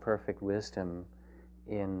expression of perfect wisdom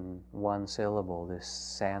in one syllable, this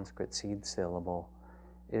Sanskrit seed syllable,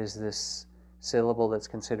 is this syllable that's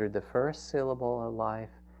considered the first syllable of life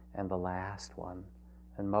and the last one.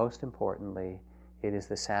 And most importantly, it is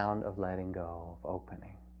the sound of letting go, of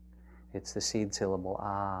opening. It's the seed syllable,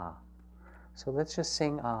 ah. So let's just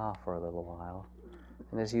sing ah for a little while.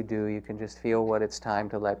 And as you do, you can just feel what it's time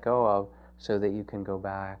to let go of so that you can go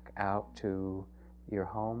back out to your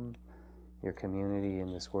home, your community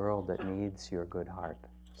in this world that needs your good heart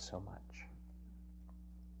so much.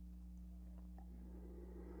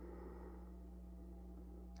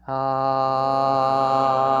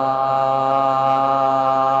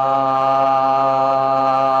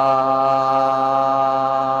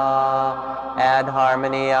 Add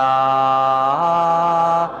harmony.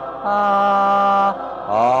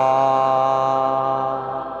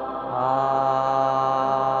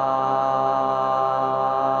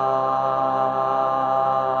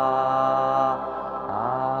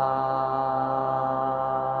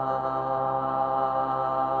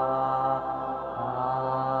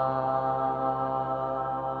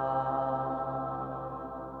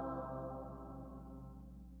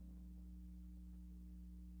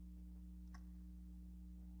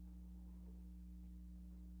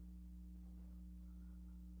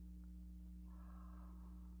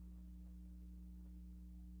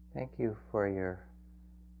 Thank you for your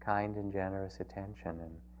kind and generous attention,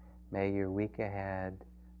 and may your week ahead,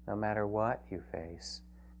 no matter what you face,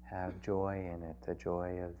 have joy in it, the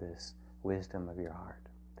joy of this wisdom of your heart.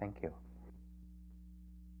 Thank you.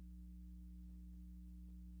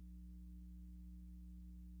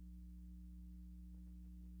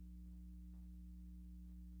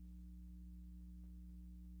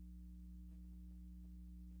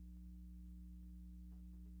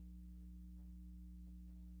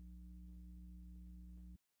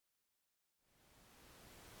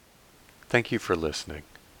 Thank you for listening.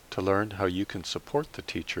 To learn how you can support the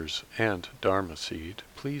teachers and Dharma Seed,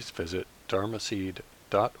 please visit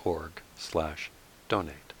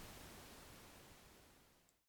dharmaseed.org/donate.